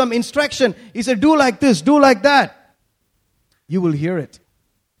give you some instruction. He said, do like this, do like that. You will hear it.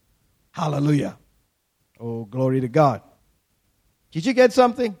 Hallelujah. Oh, glory to God. Did you get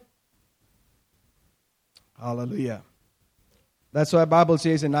something? Hallelujah. That's why the Bible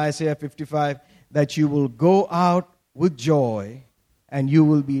says in Isaiah 55 that you will go out with joy and you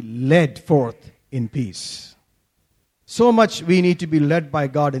will be led forth in peace. So much we need to be led by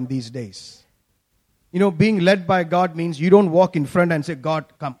God in these days. Being led by God means you don't walk in front and say, God,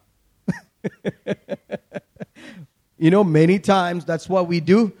 come. Many times that's what we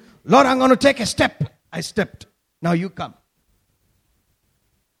do. Lord, I'm going to take a step. I stepped. Now you come.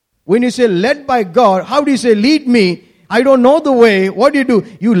 When you say led by God, how do you say lead me? I don't know the way. What do?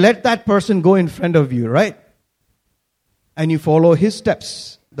 You let that person go in front of you, right? And you follow His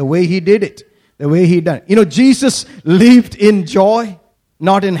steps, the way He did it, the way He done it. Jesus lived in joy,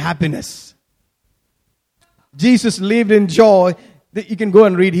 not in happiness. Jesus lived in joy. You can go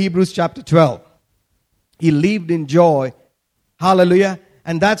and read Hebrews chapter 12. He lived in joy. Hallelujah.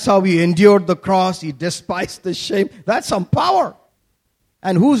 And that's how He endured the cross. He despised the shame. That's some power.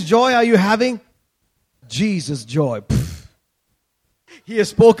 And whose joy are you having? Jesus' joy. He has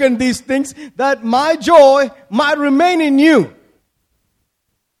spoken these things that my joy might remain in you.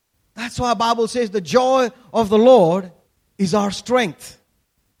 That's why the Bible says the joy of the Lord is our strength.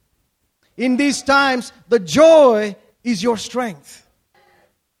 In these times, the joy is your strength.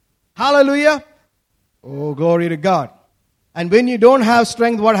 Hallelujah. Oh, glory to God. And when you don't have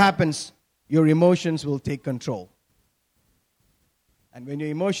strength, what happens? Your emotions will take control. And when your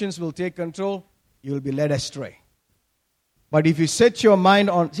emotions will take control, you will be led astray. But if you set your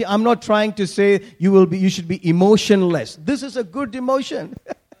mind on, see, I'm not trying to say you should be emotionless. This is a good emotion.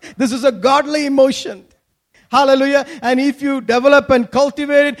 This is a godly emotion. Hallelujah. And if you develop and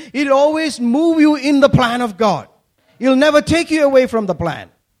cultivate it, it'll always move you in the plan of God. It'll never take you away from the plan.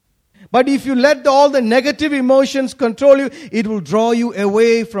 But if you let all the negative emotions control you, it will draw you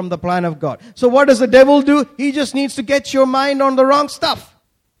away from the plan of God. So what does the devil do? He just needs to get your mind on the wrong stuff.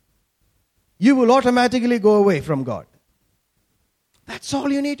 You will automatically go away from God. That's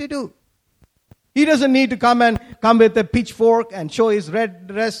all you need to do. He doesn't need to come with a pitchfork and show his red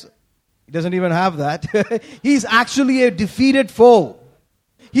dress. He doesn't even have that. He's actually a defeated foe.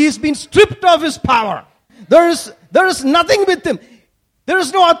 He's been stripped of his power. There is nothing with him. There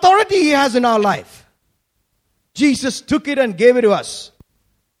is no authority he has in our life. Jesus took it and gave it to us.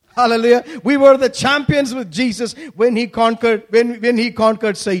 Hallelujah. We were the champions with Jesus when he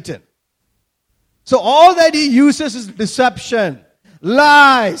conquered Satan. So all that he uses is deception,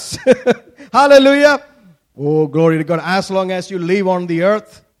 lies. Hallelujah. Oh, glory to God. As long as you live on the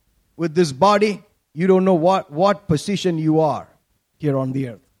earth with this body, you don't know what position you are here on the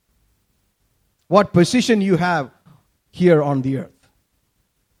earth. What position you have here on the earth.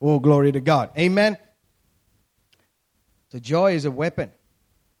 Oh, glory to God. Amen. So joy is a weapon.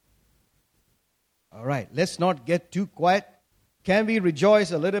 All right. Let's not get too quiet. Can we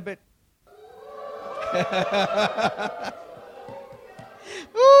rejoice a little bit?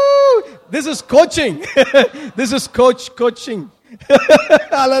 Ooh, this is coaching. This is coaching.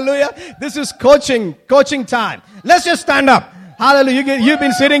 Hallelujah. This is coaching time. Let's just stand up. Hallelujah. You've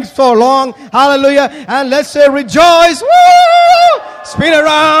been sitting so long. Hallelujah. And let's say rejoice. Woo! Spin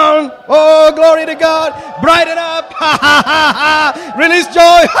around. Oh, glory to God. Brighten up. Release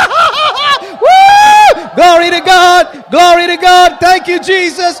joy. Woo! Glory to God. Glory to God. Thank you,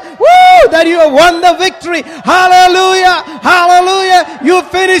 Jesus. Woo! That you have won the victory. Hallelujah. Hallelujah. You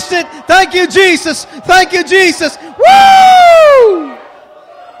finished it. Thank you, Jesus. Thank you, Jesus. Woo!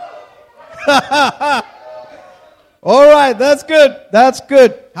 All right, that's good. That's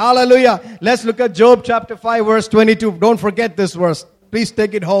good. Hallelujah. Let's look at Job chapter 5 verse 22. Don't forget this verse. Please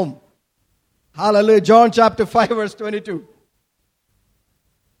take it home. Hallelujah. John chapter 5 verse 22.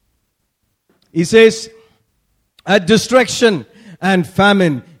 He says, at destruction and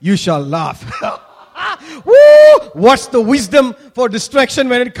famine you shall laugh. Woo! What's the wisdom for destruction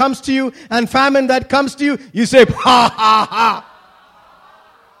when it comes to you and famine that comes to you? You say, ha ha ha.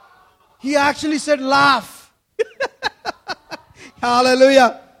 He actually said laugh.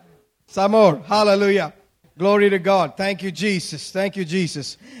 Hallelujah. Some more. Hallelujah. Glory to God. Thank you, Jesus. Thank you,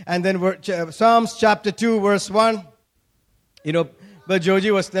 Jesus. And then Psalms chapter 2 verse 1. You know, Brother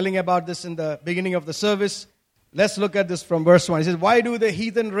Joji was telling about this in the beginning of the service. Let's look at this from verse 1. He says, why do the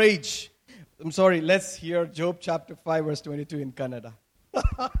heathen rage? I'm sorry, let's hear Job chapter 5 verse 22 in Kannada.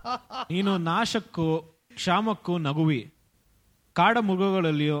 ನೀನು ನಾಶಕ್ಕೂ ಕ್ಷಾಮಕ್ಕೂ ನಗುವಿ ಕಾಡ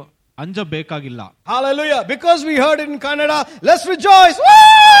ಮೃಗಗಳಲ್ಲಿಯೂ ಅಂಜಬೇಕಾಗಿಲ್ಲ. Hallelujah. Because we heard it in Kannada, let's rejoice.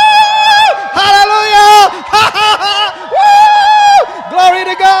 Woo! Hallelujah. Woo! Glory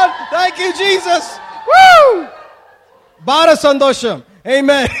to God. Thank you, Jesus. Woo! Bara sandosham.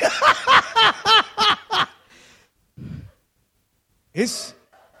 Amen. It's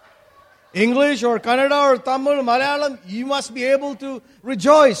English or Kannada or Tamil, Malayalam, you must be able to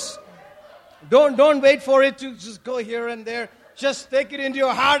rejoice. Don't wait for it to just go here and there. Just take it into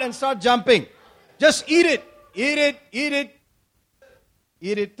your heart and start jumping. Just eat it. Eat it. Eat it.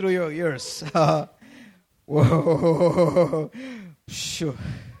 Eat it through your ears. Whoa. Sure.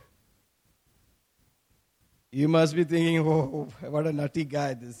 You must be thinking, whoa, what a nutty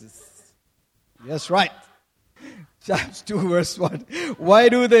guy this is. Yes, right. Psalms 2 verse 1. Why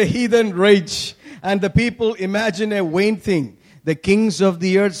do the heathen rage and the people imagine a vain thing? The kings of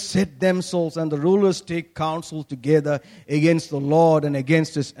the earth set themselves and the rulers take counsel together against the Lord and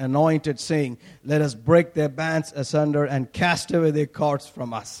against His anointed, saying, let us break their bands asunder and cast away their cords from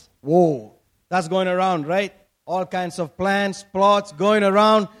us. Whoa, that's going around, right? All kinds of plans, plots going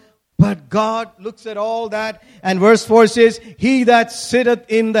around. But God looks at all that. And verse 4 says, he that sitteth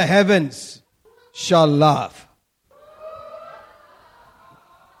in the heavens shall laugh.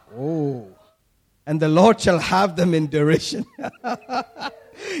 Oh. And the Lord shall have them in derision.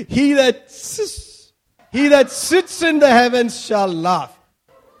 He that sits in the heavens shall laugh.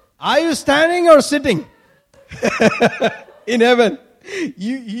 Are you standing or sitting? In heaven.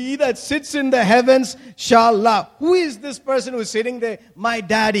 He that sits in the heavens shall laugh. Who is this person who is sitting there? My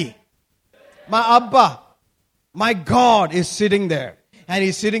daddy. My Abba. My God is sitting there. And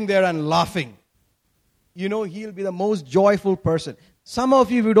he's sitting there and laughing. You know, he'll be the most joyful person. Some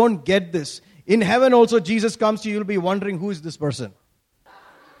of you, if you don't get this, in heaven also Jesus comes to you, you'll be wondering, who is this person?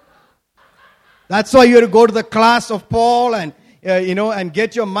 That's why you have to go to the class of Paul and, and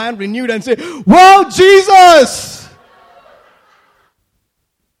get your mind renewed and say, wow, Jesus!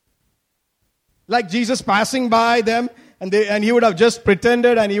 Like Jesus passing by them, and he would have just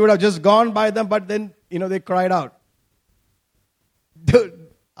pretended and he would have just gone by them, but then, they cried out. Dude,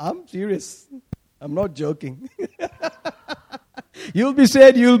 I'm serious. I'm not joking. You'll be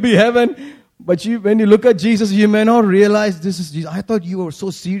saved, you'll be heaven, but when you look at Jesus, you may not realize this is Jesus. I thought you were so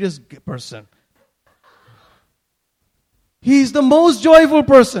serious person. He's the most joyful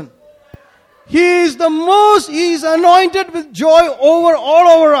person. He's anointed with joy all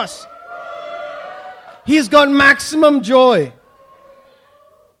over us. He's got maximum joy.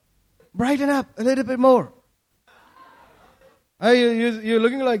 Brighten up a little bit more. You're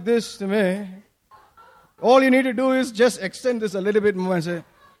looking like this to me. All you need to do is just extend this a little bit more and say,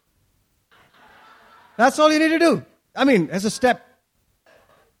 that's all you need to do. I mean, as a step.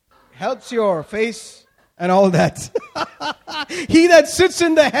 Helps your face and all that. He that sits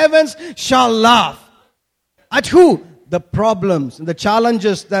in the heavens shall laugh. At who? The problems and the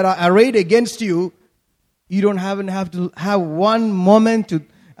challenges that are arrayed against you. You don't have to have one moment to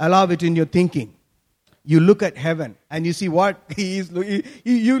allow it in your thinking. You look at heaven and you see what he is.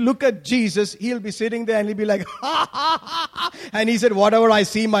 You look at Jesus, he'll be sitting there and he'll be like, ha, ha, ha, ha. And he said, whatever I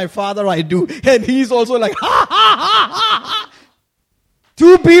see my Father I do. And he's also like, ha, ha, ha, ha, ha.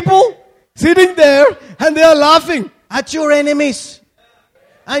 Two people sitting there and they are laughing at your enemies.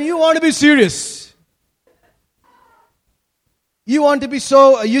 And you want to be serious. You want to be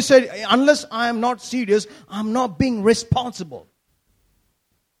you said, unless I am not serious, I'm not being responsible.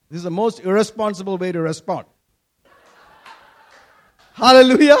 This is the most irresponsible way to respond.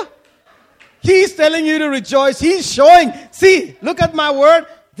 Hallelujah. He's telling you to rejoice. He's showing, see, look at my word.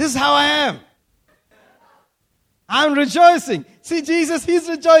 This is how I am. I'm rejoicing. See, Jesus, he's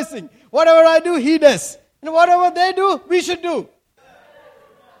rejoicing. Whatever I do, he does. And whatever they do, we should do.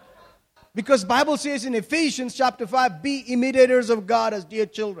 Because Bible says in Ephesians chapter 5, be imitators of God as dear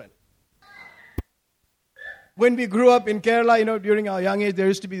children. When we grew up in Kerala, during our young age, there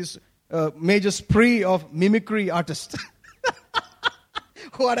used to be this major spree of mimicry artists.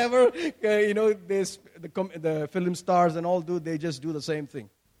 Whatever, the film stars and all do, they just do the same thing.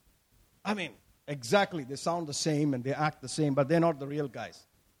 I mean, exactly, they sound the same and they act the same, but they're not the real guys.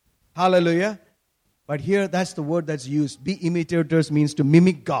 Hallelujah. But here, that's the word that's used. Be imitators means to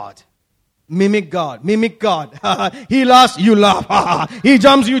mimic God. Mimic God. Mimic God. He laughs, you laugh. He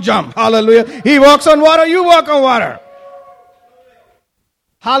jumps, you jump. Hallelujah. He walks on water, you walk on water.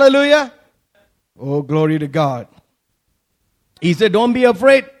 Hallelujah. Oh, glory to God. He said, don't be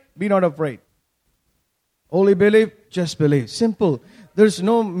afraid. Be not afraid. Only believe, just believe. Simple. There's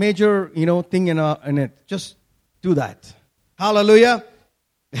no major, thing in it. Just do that. Hallelujah.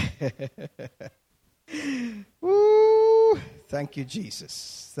 Woo. Thank you,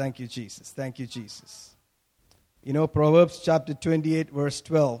 Jesus. Thank you, Jesus. Thank you, Jesus. Proverbs chapter 28, verse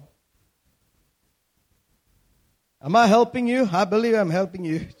 12. Am I helping you? I believe I'm helping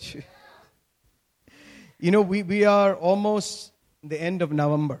you. We are almost the end of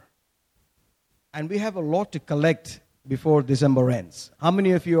November. And we have a lot to collect before December ends. How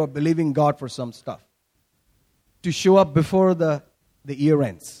many of you are believing God for some stuff to show up before the year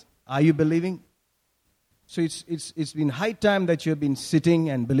ends? Are you believing? So it's been high time that you have been sitting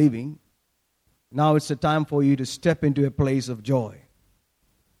and believing. Now it's a time for you to step into a place of joy.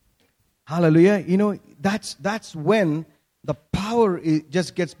 Hallelujah. That's when the power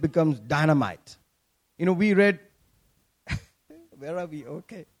becomes dynamite. We read, where are we?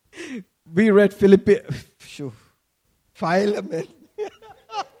 Okay. We read Philemon.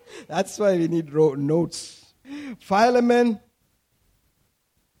 That's why we need notes. Philemon.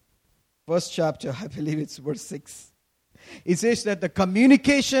 First chapter, I believe it's verse 6. It says that the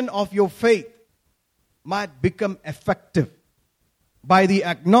communication of your faith might become effective by the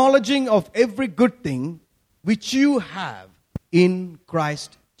acknowledging of every good thing which you have in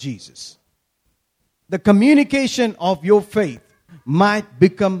Christ Jesus. The communication of your faith might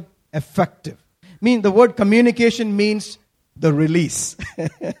become effective. The word communication means the release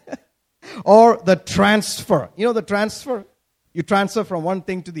or the transfer. The transfer? You transfer from one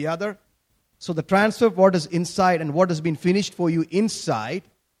thing to the other. So the transfer of what is inside and what has been finished for you inside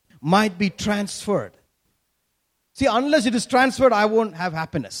might be transferred. See, unless it is transferred, I won't have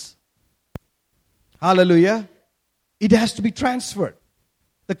happiness. Hallelujah. It has to be transferred.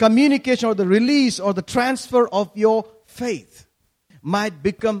 The communication or the release or the transfer of your faith might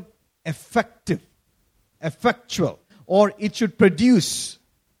become effectual, or it should produce.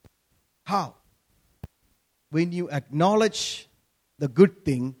 How? When you acknowledge the good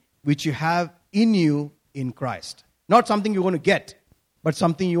thing which you have in you in Christ. Not something you're going to get, but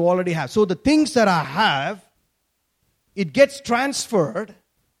something you already have. So the things that I have, it gets transferred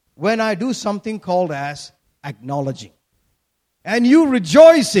when I do something called as acknowledging. And you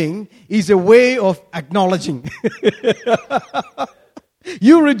rejoicing is a way of acknowledging.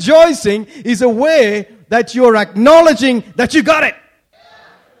 You rejoicing is a way that you're acknowledging that you got it.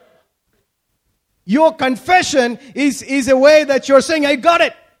 Your confession is a way that you're saying, I got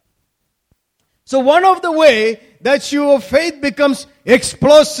it. So one of the way that your faith becomes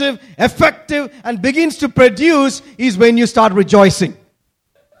explosive, effective, and begins to produce is when you start rejoicing.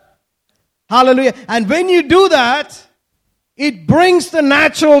 Hallelujah. And when you do that, it brings the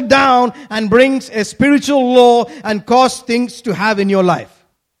natural down and brings a spiritual law and cause things to have in your life.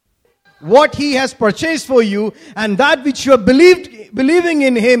 What He has purchased for you and that which you are believing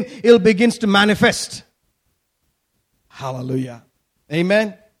in Him, it begins to manifest. Hallelujah.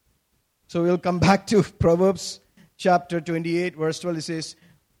 Amen. So we'll come back to Proverbs chapter 28 verse 12. It says,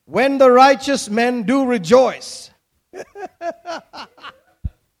 when the righteous men do rejoice,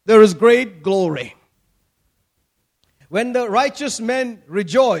 there is great glory. When the righteous men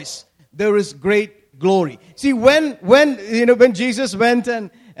rejoice, there is great glory. See, when Jesus went and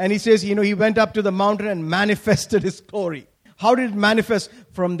He says, He went up to the mountain and manifested His glory. How did it manifest?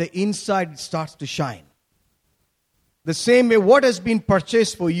 From the inside, it starts to shine. The same way, what has been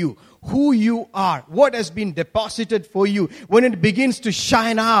purchased for you, who you are, what has been deposited for you, when it begins to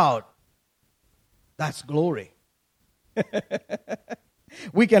shine out, that's glory.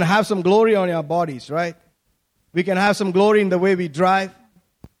 We can have some glory on our bodies, right? We can have some glory in the way we drive.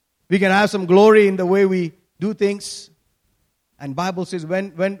 We can have some glory in the way we do things. And Bible says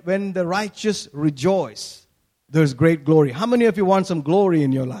when the righteous rejoice, there's great glory. How many of you want some glory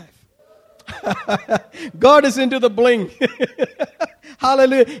in your life? God is into the bling.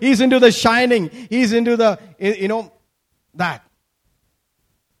 Hallelujah. He's into the shining. He's into the, that.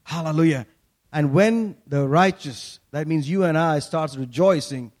 Hallelujah. And when the righteous, that means you and I, starts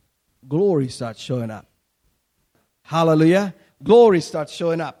rejoicing, glory starts showing up. Hallelujah. Glory starts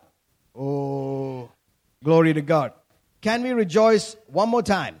showing up. Oh, glory to God. Can we rejoice one more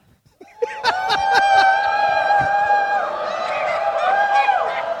time?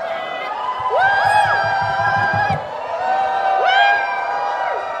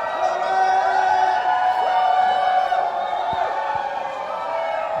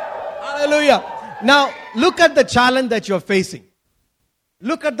 Hallelujah. Now, look at the challenge that you're facing.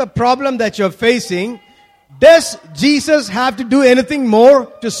 Look at the problem that you're facing. Does Jesus have to do anything more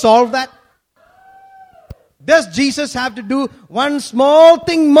to solve that? Does Jesus have to do one small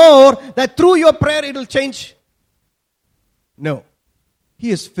thing more that through your prayer it will change? No.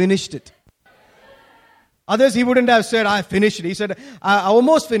 He has finished it. Others, He wouldn't have said, I finished it. He said, I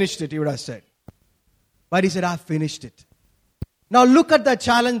almost finished it, He would have said. But He said, I finished it. Now look at that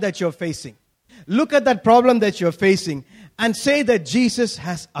challenge that you're facing. Look at that problem that you're facing and say that Jesus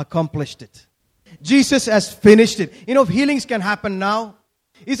has accomplished it. Jesus has finished it. Healings can happen now.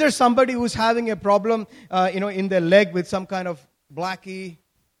 Is there somebody who's having a problem, in their leg with some kind of blacky,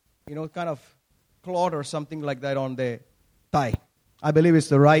 kind of clot or something like that on their thigh? I believe it's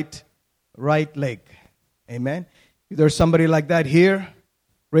the right leg. Amen. If there's somebody like that here,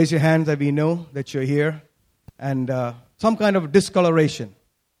 raise your hands that we know that you're here. And some kind of discoloration.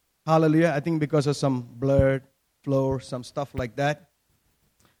 Hallelujah. I think because of some blood flow, some stuff like that.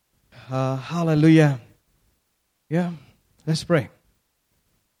 Hallelujah. Yeah. Let's pray.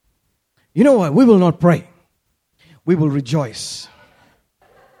 You know what? We will not pray. We will rejoice.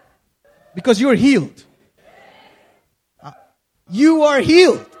 Because you're healed. You are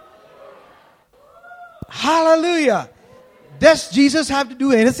healed. Hallelujah. Does Jesus have to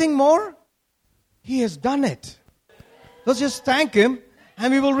do anything more? He has done it. Let's just thank Him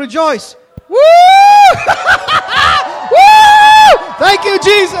and we will rejoice. Woo! Woo! Thank you,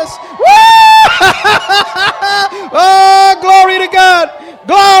 Jesus. Woo! Oh, glory to God.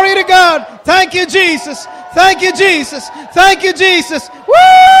 Glory to God. Thank you, Jesus. Thank you, Jesus. Thank you, Jesus.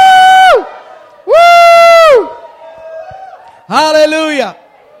 Woo! Woo! Hallelujah.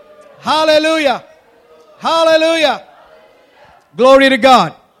 Hallelujah. Hallelujah. Glory to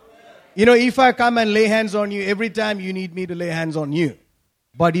God. If I come and lay hands on you, every time you need me to lay hands on you.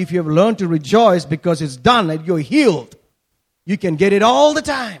 But if you have learned to rejoice because it's done and you're healed, you can get it all the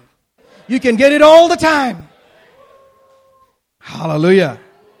time. You can get it all the time. Hallelujah.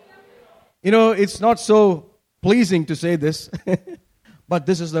 You know, it's not so pleasing to say this, but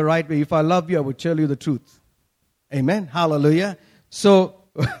this is the right way. If I love you, I would tell you the truth. Amen. Hallelujah. So,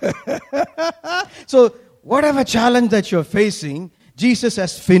 so whatever challenge that you're facing, Jesus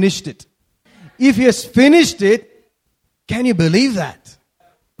has finished it. If He has finished it, can you believe that?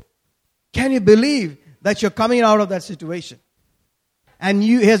 Can you believe that you're coming out of that situation? And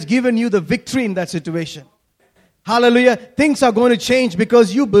He has given you the victory in that situation. Hallelujah. Things are going to change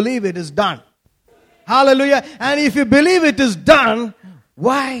because you believe it is done. Hallelujah. And if you believe it is done,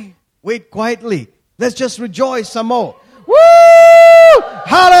 why wait quietly? Let's just rejoice some more. Woo!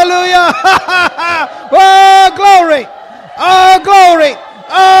 Hallelujah! Oh, glory! Oh, glory!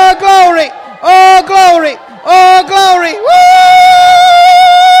 Oh, glory! Oh, glory! Oh, glory! Woo!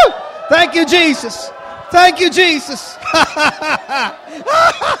 Thank you, Jesus. Thank you, Jesus.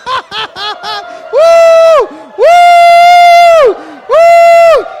 Woo! Woo!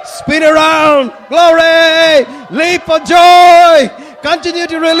 Woo! Spin around. Glory! Leap for joy. Continue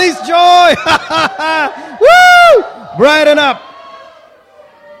to release joy. Woo! Brighten up.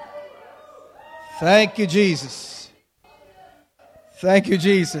 Thank you, Jesus. Thank you,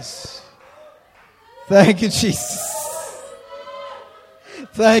 Jesus. Thank you, Jesus.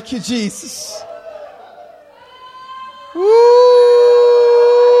 Thank you, Jesus. Woo!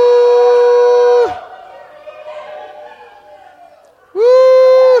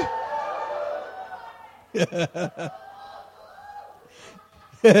 Woo!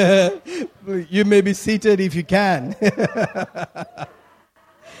 You may be seated if you can.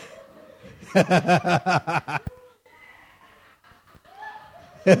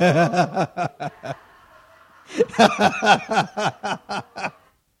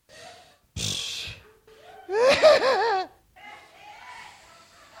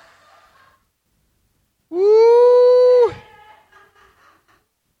 Woo!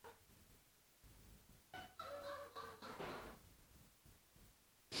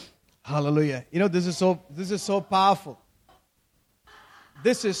 Hallelujah. You know, this is so powerful.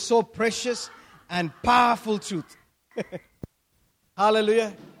 This is so precious and powerful truth.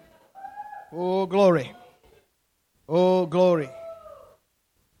 Hallelujah. Oh, glory. Oh, glory.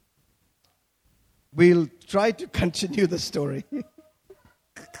 We'll try to continue the story.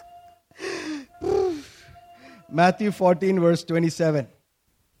 Matthew 14, verse 27.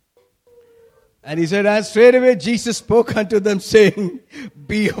 And He said, and straightway Jesus spoke unto them, saying,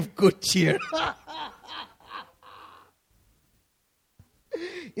 be of good cheer.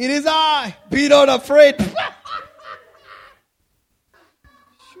 It is I. Be not afraid.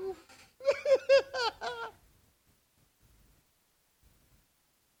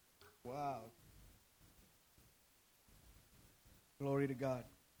 Wow. Glory to God.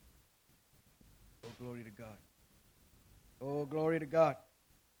 Oh, glory to God. Oh, glory to God.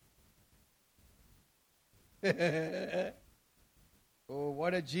 Oh,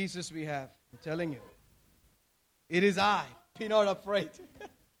 what a Jesus we have. I'm telling you. It is I. Be not afraid.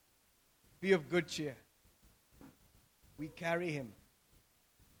 Be of good cheer. We carry Him.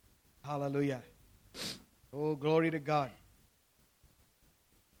 Hallelujah. Oh, glory to God.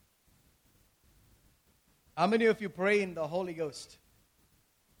 How many of you pray in the Holy Ghost?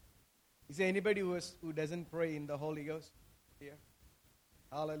 Is there anybody who doesn't pray in the Holy Ghost here?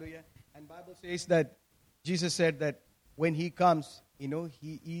 Hallelujah. And Bible says that Jesus said that when He comes, you know,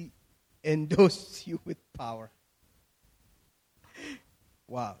 He endowses you with power.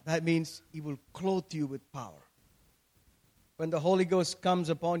 Wow. That means He will clothe you with power. When the Holy Ghost comes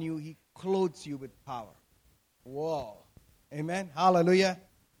upon you, He clothes you with power. Wow. Amen. Hallelujah.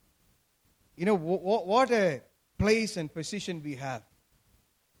 You know, what a place and position we have.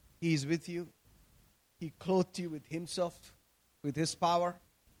 He is with you. He clothed you with Himself, with His power.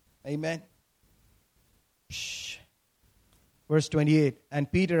 Amen. Shh. Verse 28.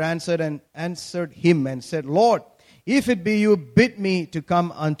 And Peter answered Him and said, Lord, if it be you, bid me to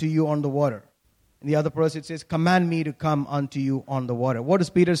come unto you on the water. In the other verse it says, command me to come unto you on the water. What is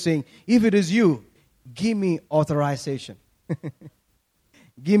Peter saying? If it is you, give me authorization.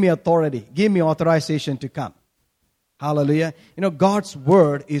 Give me authority. Give me authorization to come. Hallelujah. You know, God's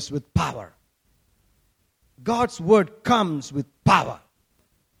word is with power. God's word comes with power.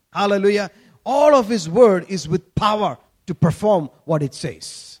 Hallelujah. All of His word is with power to perform what it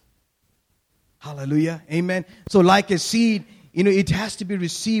says. Hallelujah. Amen. So like a seed, you know, it has to be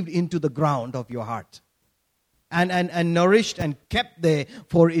received into the ground of your heart. And nourished and kept there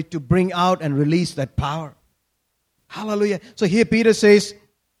for it to bring out and release that power. Hallelujah. So here Peter says,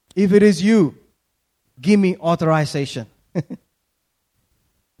 If it is you, give me authorization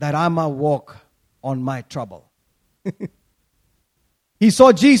that I might walk on my trouble. He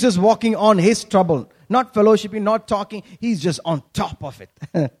saw Jesus walking on his trouble, not fellowshipping, not talking. He's just on top of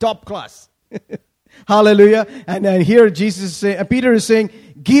it, top class. Hallelujah. And here Peter is saying,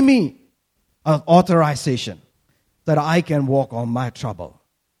 give me an authorization that I can walk on my trouble.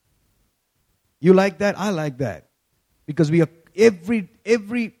 You like that? I like that. Because we are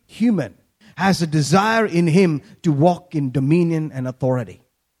every human has a desire in him to walk in dominion and authority.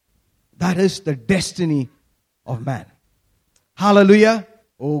 That is the destiny of man. Hallelujah.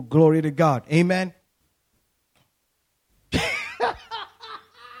 Oh, glory to God. Amen.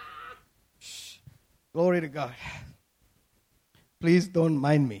 Glory to God. Please don't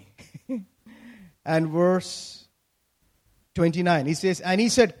mind me. And verse 29, he says, and he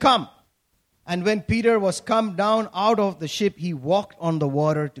said, come. And when Peter was come down out of the ship, he walked on the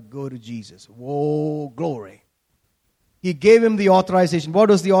water to go to Jesus. Whoa, glory. He gave him the authorization. What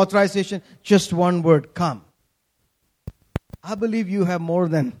was the authorization? Just one word, come. I believe you have more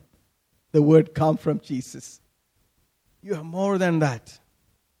than the word come from Jesus. You have more than that.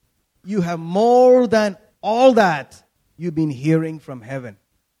 You have more than all that you've been hearing from heaven.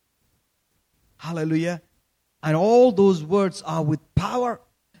 Hallelujah. And all those words are with power.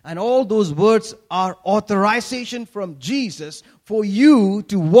 And all those words are authorization from Jesus for you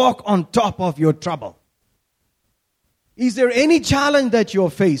to walk on top of your trouble. Is there any challenge that you're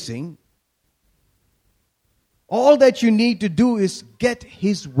facing? All that you need to do is get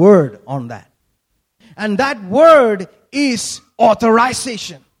His word on that. And that word is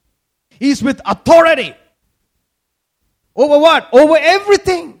authorization. He's with authority. Over what? Over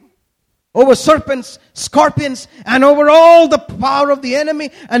everything. Over serpents, scorpions, and over all the power of the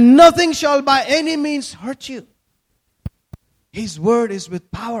enemy. And nothing shall by any means hurt you. His word is with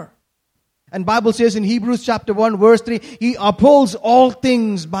power. And Bible says in Hebrews chapter 1 verse 3, He upholds all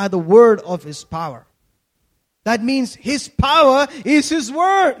things by the word of His power. That means His power is His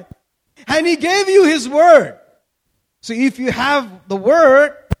word. And He gave you His word. So if you have the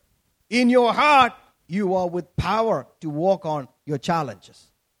word in your heart, you are with power to walk on your challenges.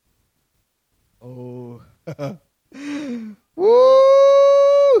 Oh.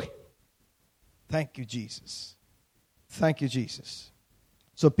 Woo! Thank you, Jesus. Thank you, Jesus.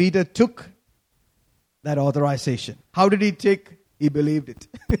 So Peter took that authorization. How did he take? He believed it.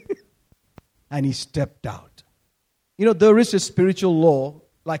 And he stepped out. You know, there is a spiritual law,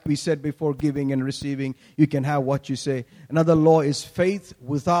 like we said before, giving and receiving. You can have what you say. Another law is faith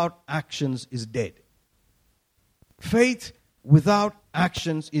without actions is dead. Faith without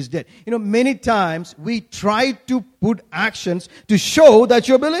actions is dead. You know, many times we try to put actions to show that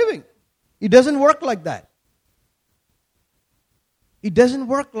you're believing. It doesn't work like that. It doesn't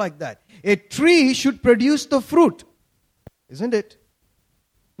work like that. A tree should produce the fruit, isn't it?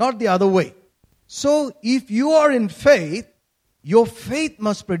 Not the other way. So if you are in faith, your faith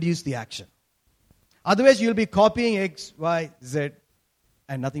must produce the action. Otherwise you'll be copying X, Y, Z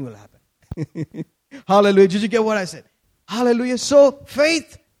and nothing will happen. Hallelujah. Did you get what I said? Hallelujah. So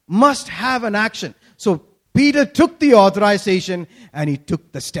faith must have an action. So Peter took the authorization and he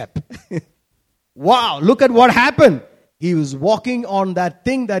took the step. Wow, look at what happened. He was walking on that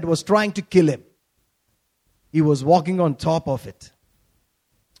thing that was trying to kill him. He was walking on top of it.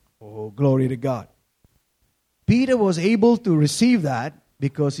 Oh, glory to God. Peter was able to receive that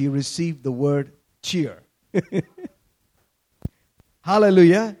because he received the word cheer.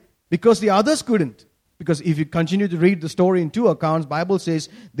 Hallelujah. Because the others couldn't. Because if you continue to read the story in two accounts, Bible says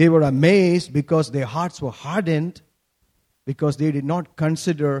they were amazed because their hearts were hardened because they did not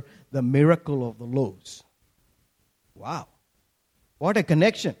consider the miracle of the loaves. Wow. What a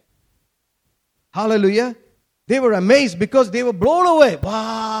connection. Hallelujah. They were amazed because they were blown away.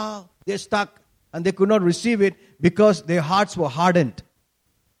 Wow. They're stuck and they could not receive it because their hearts were hardened.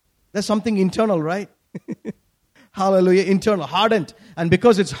 There's something internal, right? Hallelujah. Internal, hardened. And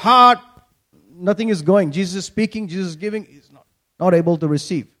because it's hard, nothing is going. Jesus is speaking, Jesus is giving, he's not able to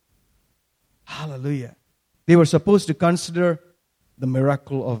receive. Hallelujah. They were supposed to consider the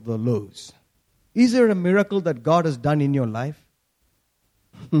miracle of the loaves. Is there a miracle that God has done in your life?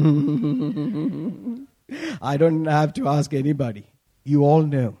 I don't have to ask anybody. You all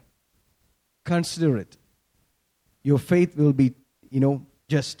know. Consider it. Your faith will be,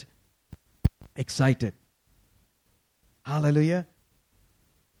 just excited. Hallelujah.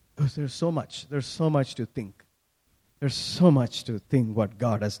 Because there's so much to think. There's so much to think what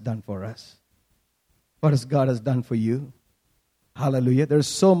God has done for us. What God has done for you. Hallelujah. There's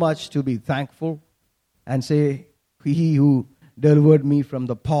so much to be thankful and say, He who delivered me from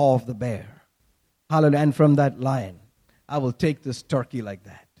the paw of the bear. Hallelujah. And from that lion. I will take this turkey like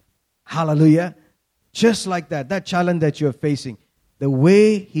that. Hallelujah. Just like that. That challenge that you're facing. The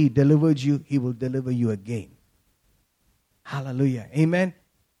way He delivered you, He will deliver you again. Hallelujah. Amen.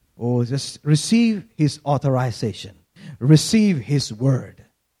 Oh, just receive His authorization. Receive His word.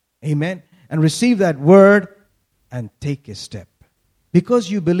 Amen. And receive that word and take a step.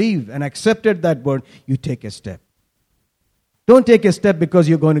 Because you believe and accepted that word, you take a step. Don't take a step because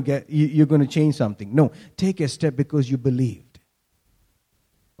you're going to change something. No, take a step because you believed.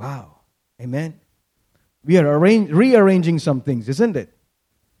 Wow. Amen. We are rearranging some things, isn't it?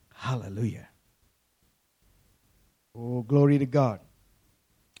 Hallelujah. Oh, glory to God.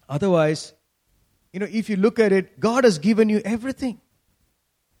 Otherwise, if you look at it, God has given you everything.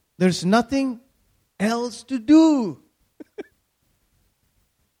 There's nothing else to do.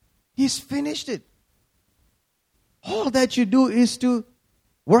 He's finished it. All that you do is to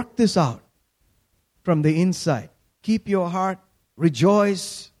work this out from the inside. Keep your heart,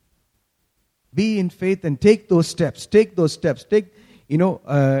 rejoice, be in faith, and take those steps. Take those steps.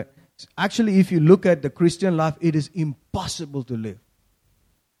 Actually, if you look at the Christian life, it is impossible to live.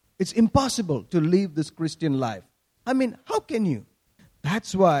 It's impossible to live this Christian life. I mean, how can you?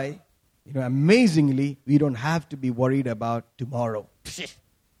 That's why, amazingly, we don't have to be worried about tomorrow.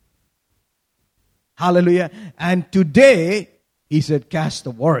 Hallelujah. And today, He said, cast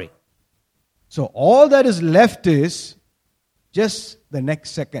the worry. So all that is left is just the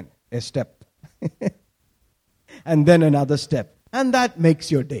next second, a step. And then another step. And that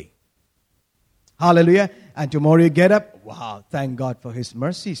makes your day. Hallelujah. And tomorrow you get up. Wow, thank God for His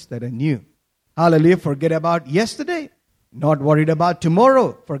mercies that are new. Hallelujah. Forget about yesterday. Not worried about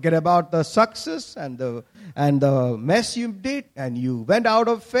tomorrow. Forget about the success and the mess you did. And you went out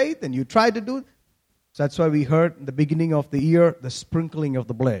of faith and you tried to do. So that's why we heard in the beginning of the year, the sprinkling of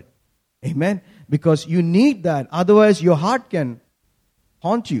the blood. Amen. Because you need that. Otherwise, your heart can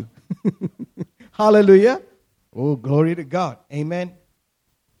haunt you. Hallelujah. Oh, glory to God. Amen.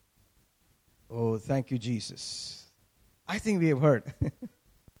 Oh, thank you, Jesus. I think we have heard. I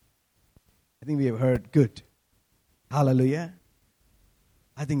think we have heard good. Hallelujah.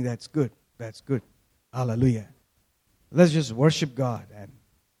 I think that's good. That's good. Hallelujah. Let's just worship God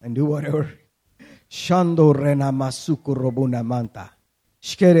and do whatever. Shando rena masuku robuna manta.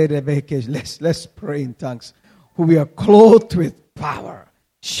 Let's pray in tongues. Who we are clothed with power.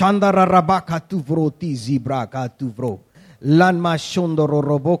 Shandara rabaka tuvroti zibraka tuvro. Lanma shondoro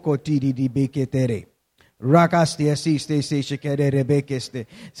roboko tiri di beketere. Rakaste asiste se shekere rebekeste.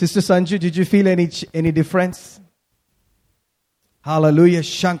 Sister Sanju, did you feel any difference? Hallelujah.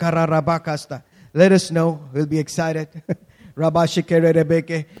 Shankara rabakasta. Let us know. We'll be excited. Rabashikere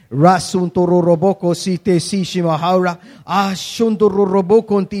rebeke. Rasuntoro roboko site si shimahaura. Ashundoro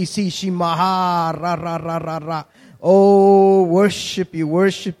roboko ti si shimahara ra ra ra ra. Oh, worship you,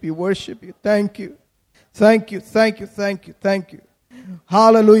 worship you, worship you. Thank you. Thank you, thank you, thank you, thank you.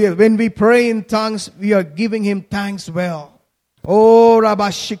 Hallelujah. When we pray in tongues, we are giving Him thanks well. Oh,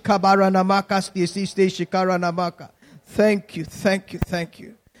 Rabashikabara namakas tiesiste shikara namaka. Thank you, thank you, thank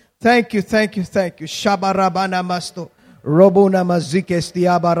you. Thank you, thank you, thank you. Shabarabana masto. Robuna mazike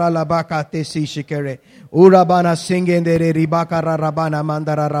stiabara labaka tesi shikere. Urabana singendere ribaka rabana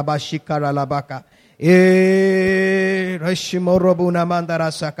mandara rabashikara labaka. Rashimo robuna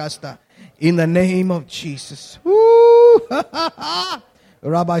mandara sakasta. In the name of Jesus. Woo!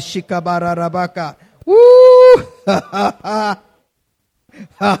 Rabashikabara rabaka. Woo!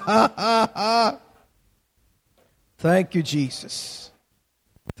 Thank you, Jesus.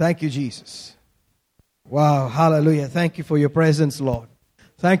 Thank you, Jesus. Wow, hallelujah. Thank you for your presence, Lord.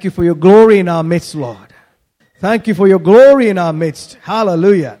 Thank you for your glory in our midst, Lord. Thank you for your glory in our midst.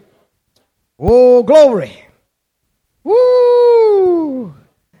 Hallelujah. Oh, glory. Woo!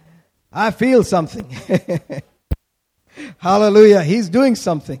 I feel something. Hallelujah. He's doing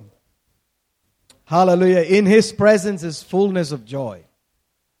something. Hallelujah. In His presence is fullness of joy.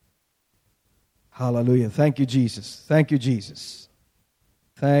 Hallelujah. Thank you, Jesus. Thank you, Jesus.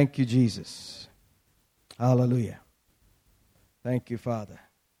 Thank you, Jesus. Hallelujah. Thank you, Father.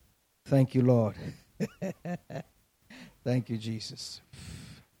 Thank you, Lord. Thank you, Jesus.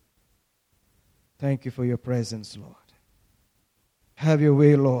 Thank you for your presence, Lord. Have your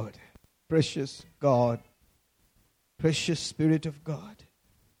way, Lord. Precious God. Precious Spirit of God.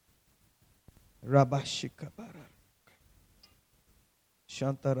 Rabashikabara.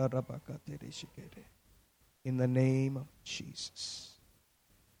 Shantara rabakatere shikere. In the name of Jesus.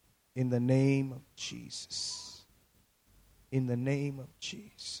 In the name of Jesus. In the name of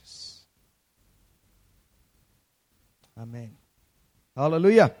Jesus. Amen.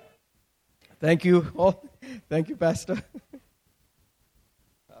 Hallelujah. Thank you all. Thank you, Pastor.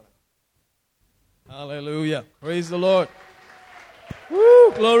 Hallelujah. Praise the Lord.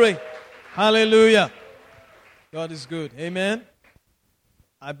 Woo, glory. Hallelujah. God is good. Amen.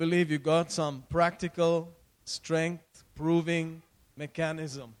 I believe you got some practical strength proving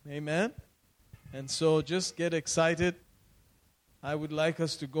mechanism. Amen. And so just get excited. I would like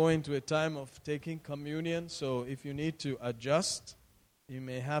us to go into a time of taking communion. So if you need to adjust, you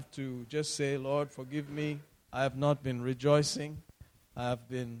may have to just say, Lord, forgive me. I have not been rejoicing. I have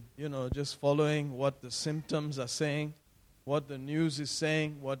been, just following what the symptoms are saying, what the news is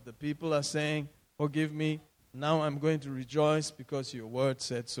saying, what the people are saying. Forgive me. Now I'm going to rejoice because your word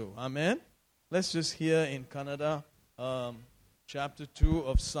said so. Amen. Let's just hear in Kannada, chapter 2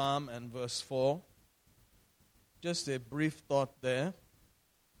 of Psalm and verse 4. Just a brief thought there.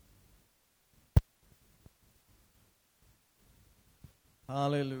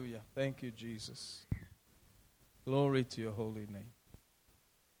 Hallelujah. Thank you, Jesus. Glory to your holy name.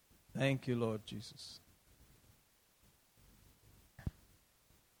 Thank you, Lord Jesus.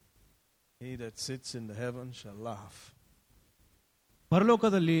 He that sits in the heaven shall laugh.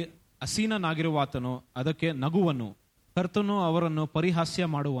 ಪರಲೋಕದಲ್ಲಿ ಅಸೀನನಾಗಿರುವಾತನು ಅದಕ್ಕೆ ನಗುವನು, ಕರ್ತನು ಅವರನ್ನು ಪರಿಹಾಸ್ಯ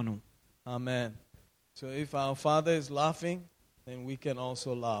ಮಾಡುವನು. Amen. So if our Father is laughing, then we can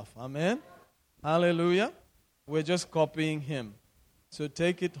also laugh. Amen. Hallelujah. We're just copying Him. So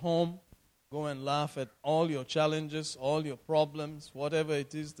take it home. Go and laugh at all your challenges, all your problems, whatever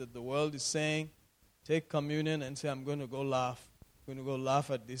it is that the world is saying. Take communion and say, I'm going to go laugh. I'm going to go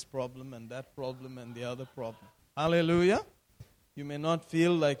laugh at this problem and that problem and the other problem. Hallelujah. You may not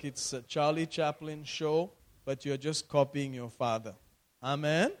feel like it's a Charlie Chaplin show, but you're just copying your Father.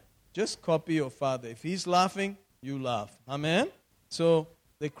 Amen. Just copy your Father. If He's laughing, you laugh. Amen. So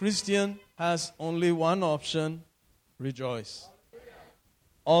the Christian has only one option: rejoice.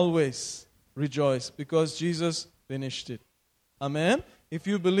 Always rejoice, because Jesus finished it. Amen. If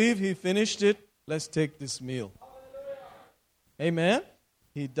you believe He finished it, let's take this meal. Amen.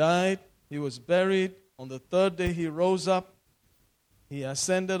 He died. He was buried. On the third day He rose up. He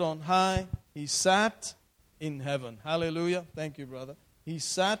ascended on high. He sat in heaven. Hallelujah. Thank you, brother. He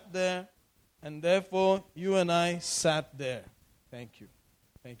sat there, and therefore you and I sat there. Thank you.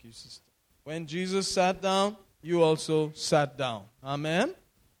 Thank you, sister. When Jesus sat down, you also sat down. Amen.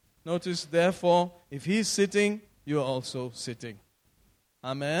 Notice, therefore, if He's sitting, you are also sitting.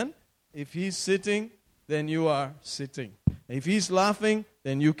 Amen. If He's sitting, then you are sitting. If He's laughing,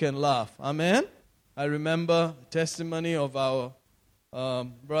 then you can laugh. Amen. I remember the testimony of our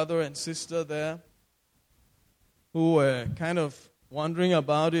brother and sister there who were kind of wondering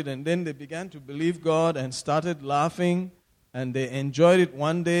about it, and then they began to believe God and started laughing, and they enjoyed it.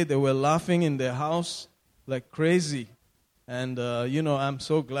 One day they were laughing in their house like crazy. And, I'm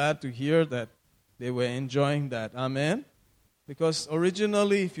so glad to hear that they were enjoying that. Amen. Because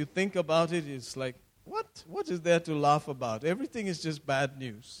originally, if you think about it, it's like, what is there to laugh about? Everything is just bad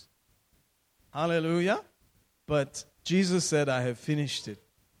news. Hallelujah. But Jesus said, I have finished it,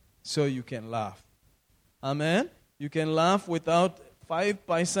 so you can laugh. Amen. You can laugh without 5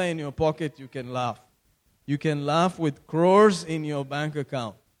 paisa in your pocket. You can laugh. You can laugh with crores in your bank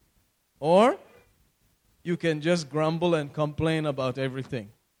account. Or you can just grumble and complain about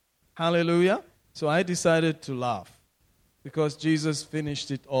everything. Hallelujah. So I decided to laugh because Jesus finished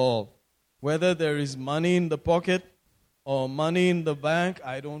it all. Whether there is money in the pocket or money in the bank,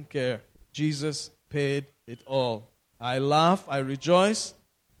 I don't care. Jesus paid it all. I laugh, I rejoice,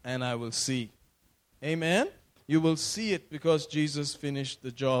 and I will see. Amen. You will see it because Jesus finished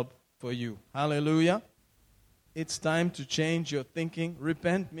the job for you. Hallelujah. It's time to change your thinking.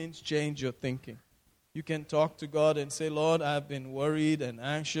 Repent means change your thinking. You can talk to God and say, Lord, I've been worried and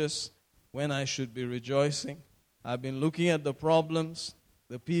anxious when I should be rejoicing. I've been looking at the problems,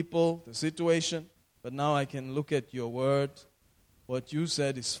 the people, the situation, but now I can look at your word. What you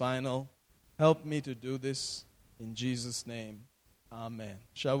said is final. Help me to do this in Jesus' name. Amen.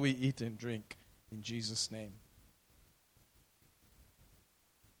 Shall we eat and drink in Jesus' name?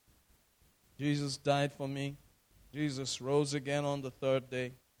 Jesus died for me. Jesus rose again on the third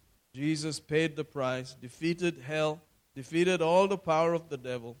day. Jesus paid the price, defeated hell, defeated all the power of the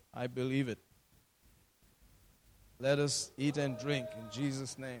devil. I believe it. Let us eat and drink in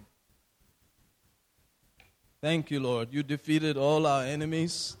Jesus' name. Thank you, Lord. You defeated all our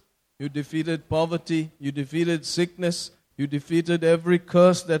enemies. You defeated poverty. You defeated sickness. You defeated every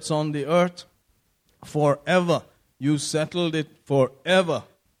curse that's on the earth. Forever. You settled it forever.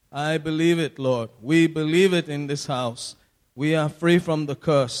 I believe it, Lord. We believe it in this house. We are free from the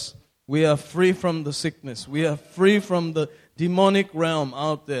curse. We are free from the sickness. We are free from the demonic realm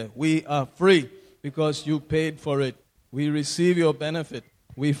out there. We are free because you paid for it. We receive your benefit.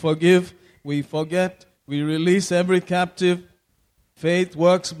 We forgive, we forget, we release every captive. Faith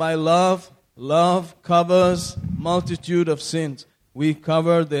works by love. Love covers multitude of sins. We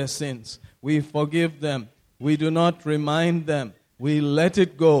cover their sins. We forgive them. We do not remind them. We let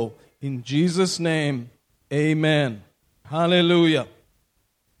it go. In Jesus' name, amen. Hallelujah.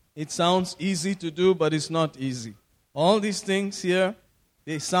 It sounds easy to do, but it's not easy. All these things here,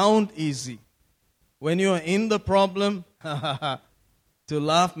 they sound easy. When you are in the problem, to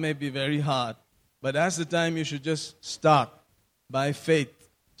laugh may be very hard. But that's the time you should just start by faith.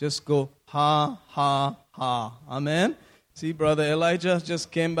 Just go, ha, ha, ha. Amen? See, Brother Elijah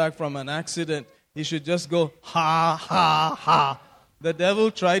just came back from an accident. He should just go, ha, ha, ha. The devil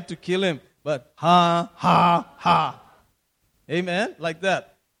tried to kill him, but ha, ha, ha. Amen? Like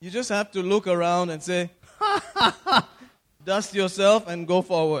that. You just have to look around and say, ha, ha, ha. Dust yourself and go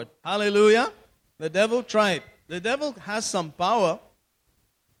forward. Hallelujah. The devil tried. The devil has some power.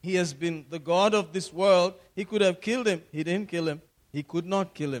 He has been the God of this world. He could have killed him. He didn't kill him. He could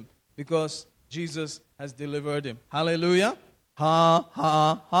not kill him because Jesus has delivered him. Hallelujah. Ha,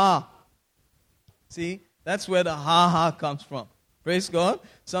 ha, ha. See, that's where the ha, ha comes from. Praise God.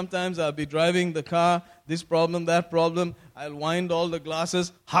 Sometimes I'll be driving the car, this problem, that problem. I'll wind all the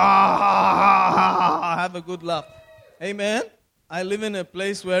glasses. Ha, ha, ha, ha, ha. Have a good laugh. Amen. I live in a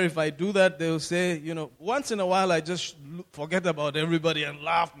place where if I do that, they'll say, once in a while I just forget about everybody and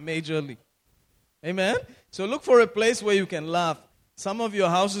laugh majorly. Amen. So look for a place where you can laugh. Some of your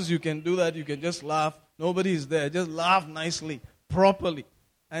houses you can do that. You can just laugh. Nobody is there. Just laugh nicely, properly.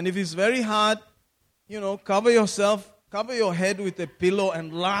 And if it's very hard, cover yourself, cover your head with a pillow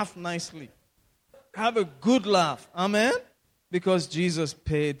and laugh nicely. Have a good laugh. Amen? Because Jesus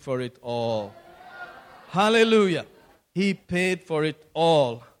paid for it all. Hallelujah. He paid for it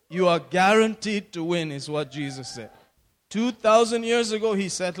all. You are guaranteed to win is what Jesus said. 2,000 years ago, He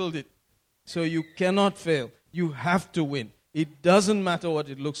settled it. So you cannot fail. You have to win. It doesn't matter what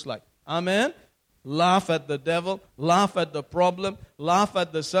it looks like. Amen? Laugh at the devil. Laugh at the problem. Laugh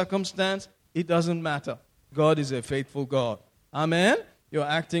at the circumstance. It doesn't matter. God is a faithful God. Amen?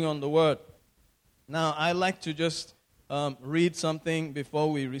 You're acting on the word. Now, I like to just read something before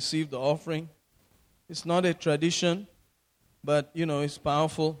we receive the offering. It's not a tradition, but, it's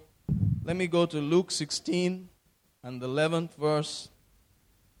powerful. Let me go to Luke 16 and the 11th verse.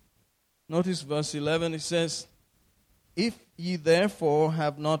 Notice verse 11, it says, "If ye therefore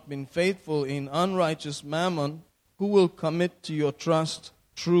have not been faithful in unrighteous mammon, who will commit to your trust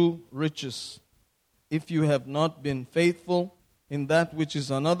true riches? If you have not been faithful in that which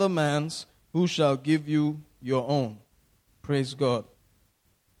is another man's, who shall give you your own?" Praise God.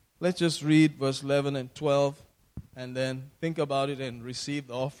 Let's just read verse 11 and 12 and then think about it and receive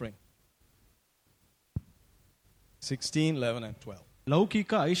the offering. 16, 11 and 12.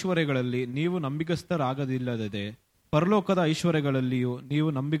 ಲೌಕಿಕ ಐಶ್ವರ್ಯಗಳಲ್ಲಿ ನೀವು ನಂಬಿಗಸ್ತರಾಗದಿಲ್ಲದೆ ಪರಲೋಕದ ಐಶ್ವರ್ಯಗಳಲ್ಲಿಯೂ ನೀವು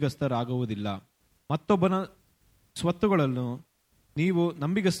ನಂಬಿಗಸ್ತರಾಗುವುದಿಲ್ಲ. ಮತ್ತೊಬ್ಬನ ಸ್ವತ್ತುಗಳನ್ನು ನೀವು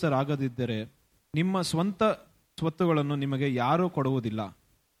ನಂಬಿಗಸ್ತರಾಗದಿದ್ದರೆ ನಿಮ್ಮ ಸ್ವಂತ ಸ್ವತ್ತುಗಳನ್ನು ನಿಮಗೆ ಯಾರೂ ಕೊಡುವುದಿಲ್ಲ.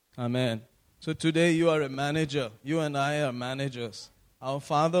 Amen. So today you are a manager. You and I are managers. Our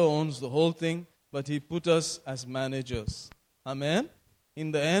Father owns the whole thing, but He put us as managers. Amen. In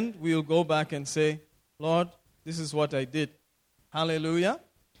the end, we will go back and say, Lord, this is what I did. Hallelujah.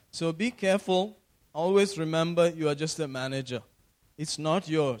 So be careful. Always remember you are just a manager. It's not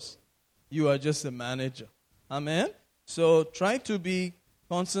yours. You are just a manager. Amen. So try to be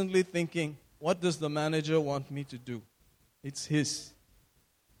constantly thinking, what does the manager want me to do? It's his.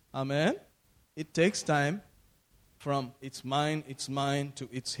 Amen. It takes time from it's mine to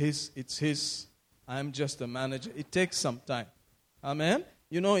it's his. I'm just a manager. It takes some time. Amen.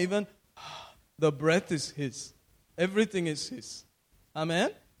 Even the breath is his. Everything is his. Amen.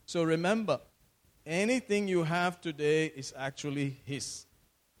 So remember, anything you have today is actually his.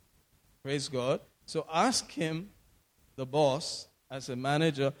 Praise God. So ask him, the boss, as a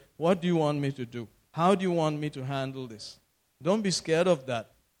manager, what do you want me to do? How do you want me to handle this? Don't be scared of that.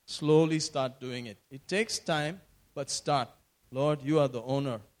 Slowly start doing it. It takes time, but start. Lord, you are the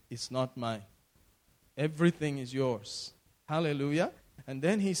owner. It's not mine. Everything is yours. Hallelujah. And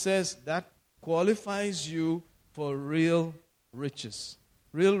then he says that qualifies you for real riches.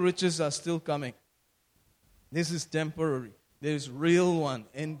 Real riches are still coming. This is temporary. There is real one,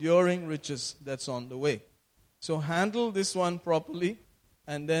 enduring riches that's on the way. So handle this one properly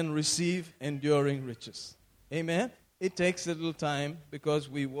and then receive enduring riches. Amen. It takes a little time because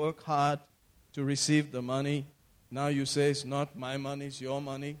we work hard to receive the money. Now you say it's not my money, it's your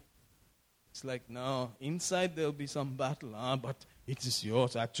money. It's like, no, inside there'll be some battle. But it is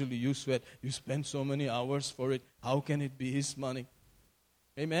yours. Actually, you sweat. You spend so many hours for it. How can it be his money?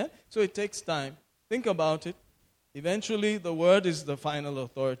 Amen? So it takes time. Think about it. Eventually, the word is the final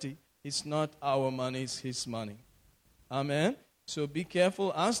authority. It's not our money, it's his money. Amen? So be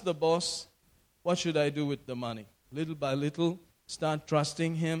careful. Ask the boss, what should I do with the money? Little by little, start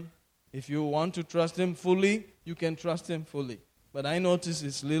trusting him. If you want to trust him fully, you can trust him fully. But I notice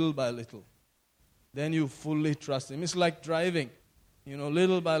it's little by little. Then you fully trust him. It's like driving.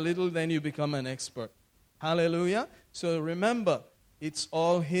 Little by little, then you become an expert. Hallelujah. So remember, it's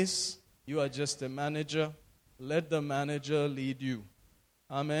all his. You are just a manager. Let the manager lead you.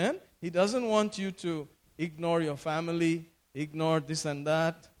 Amen. He doesn't want you to ignore your family, ignore this and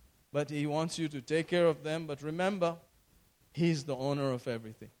that, but he wants you to take care of them. But remember, he's the owner of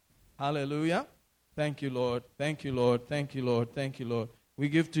everything. Hallelujah. Thank you, Lord. Thank you, Lord. Thank you, Lord. Thank you, Lord. We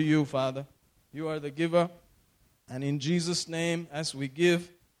give to you, Father. You are the giver. And in Jesus' name, as we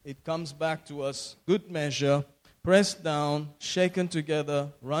give, it comes back to us. Good measure, pressed down, shaken together,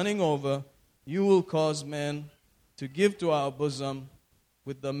 running over. You will cause men to give to our bosom.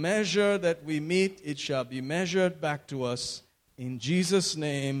 With the measure that we meet, it shall be measured back to us. In Jesus'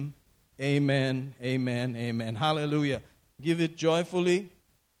 name, amen, amen, amen. Hallelujah. Give it joyfully,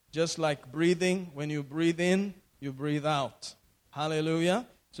 just like breathing. When you breathe in, you breathe out. Hallelujah.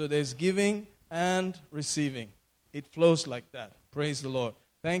 So there's giving and receiving. It flows like that. Praise the Lord.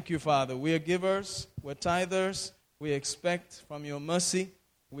 Thank you, Father. We are givers. We're tithers. We expect from your mercy.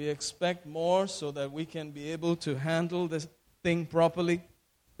 We expect more so that we can be able to handle this thing properly.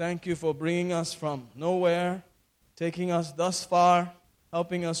 Thank you for bringing us from nowhere, taking us thus far,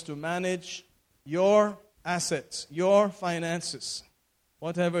 helping us to manage your assets, your finances.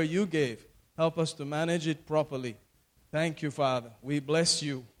 Whatever you gave, help us to manage it properly. Thank you, Father. We bless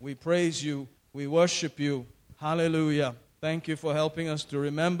you. We praise you. We worship you. Hallelujah. Thank you for helping us to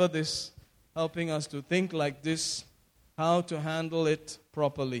remember this, helping us to think like this, how to handle it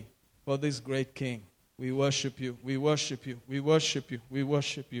properly for this great King. We worship you. We worship you. We worship you. We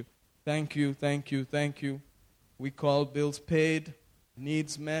worship you. Thank you. Thank you. Thank you. We call bills paid,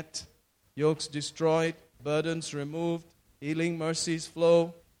 needs met, yokes destroyed, burdens removed, healing mercies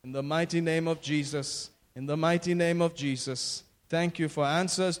flow in the mighty name of Jesus. In the mighty name of Jesus. Thank you for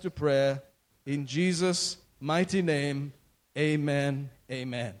answers to prayer. In Jesus' mighty name, amen,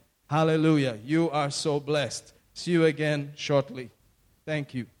 amen. Hallelujah. You are so blessed. See you again shortly.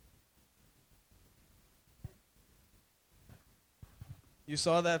 Thank you. You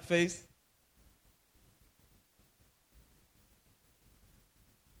saw that face?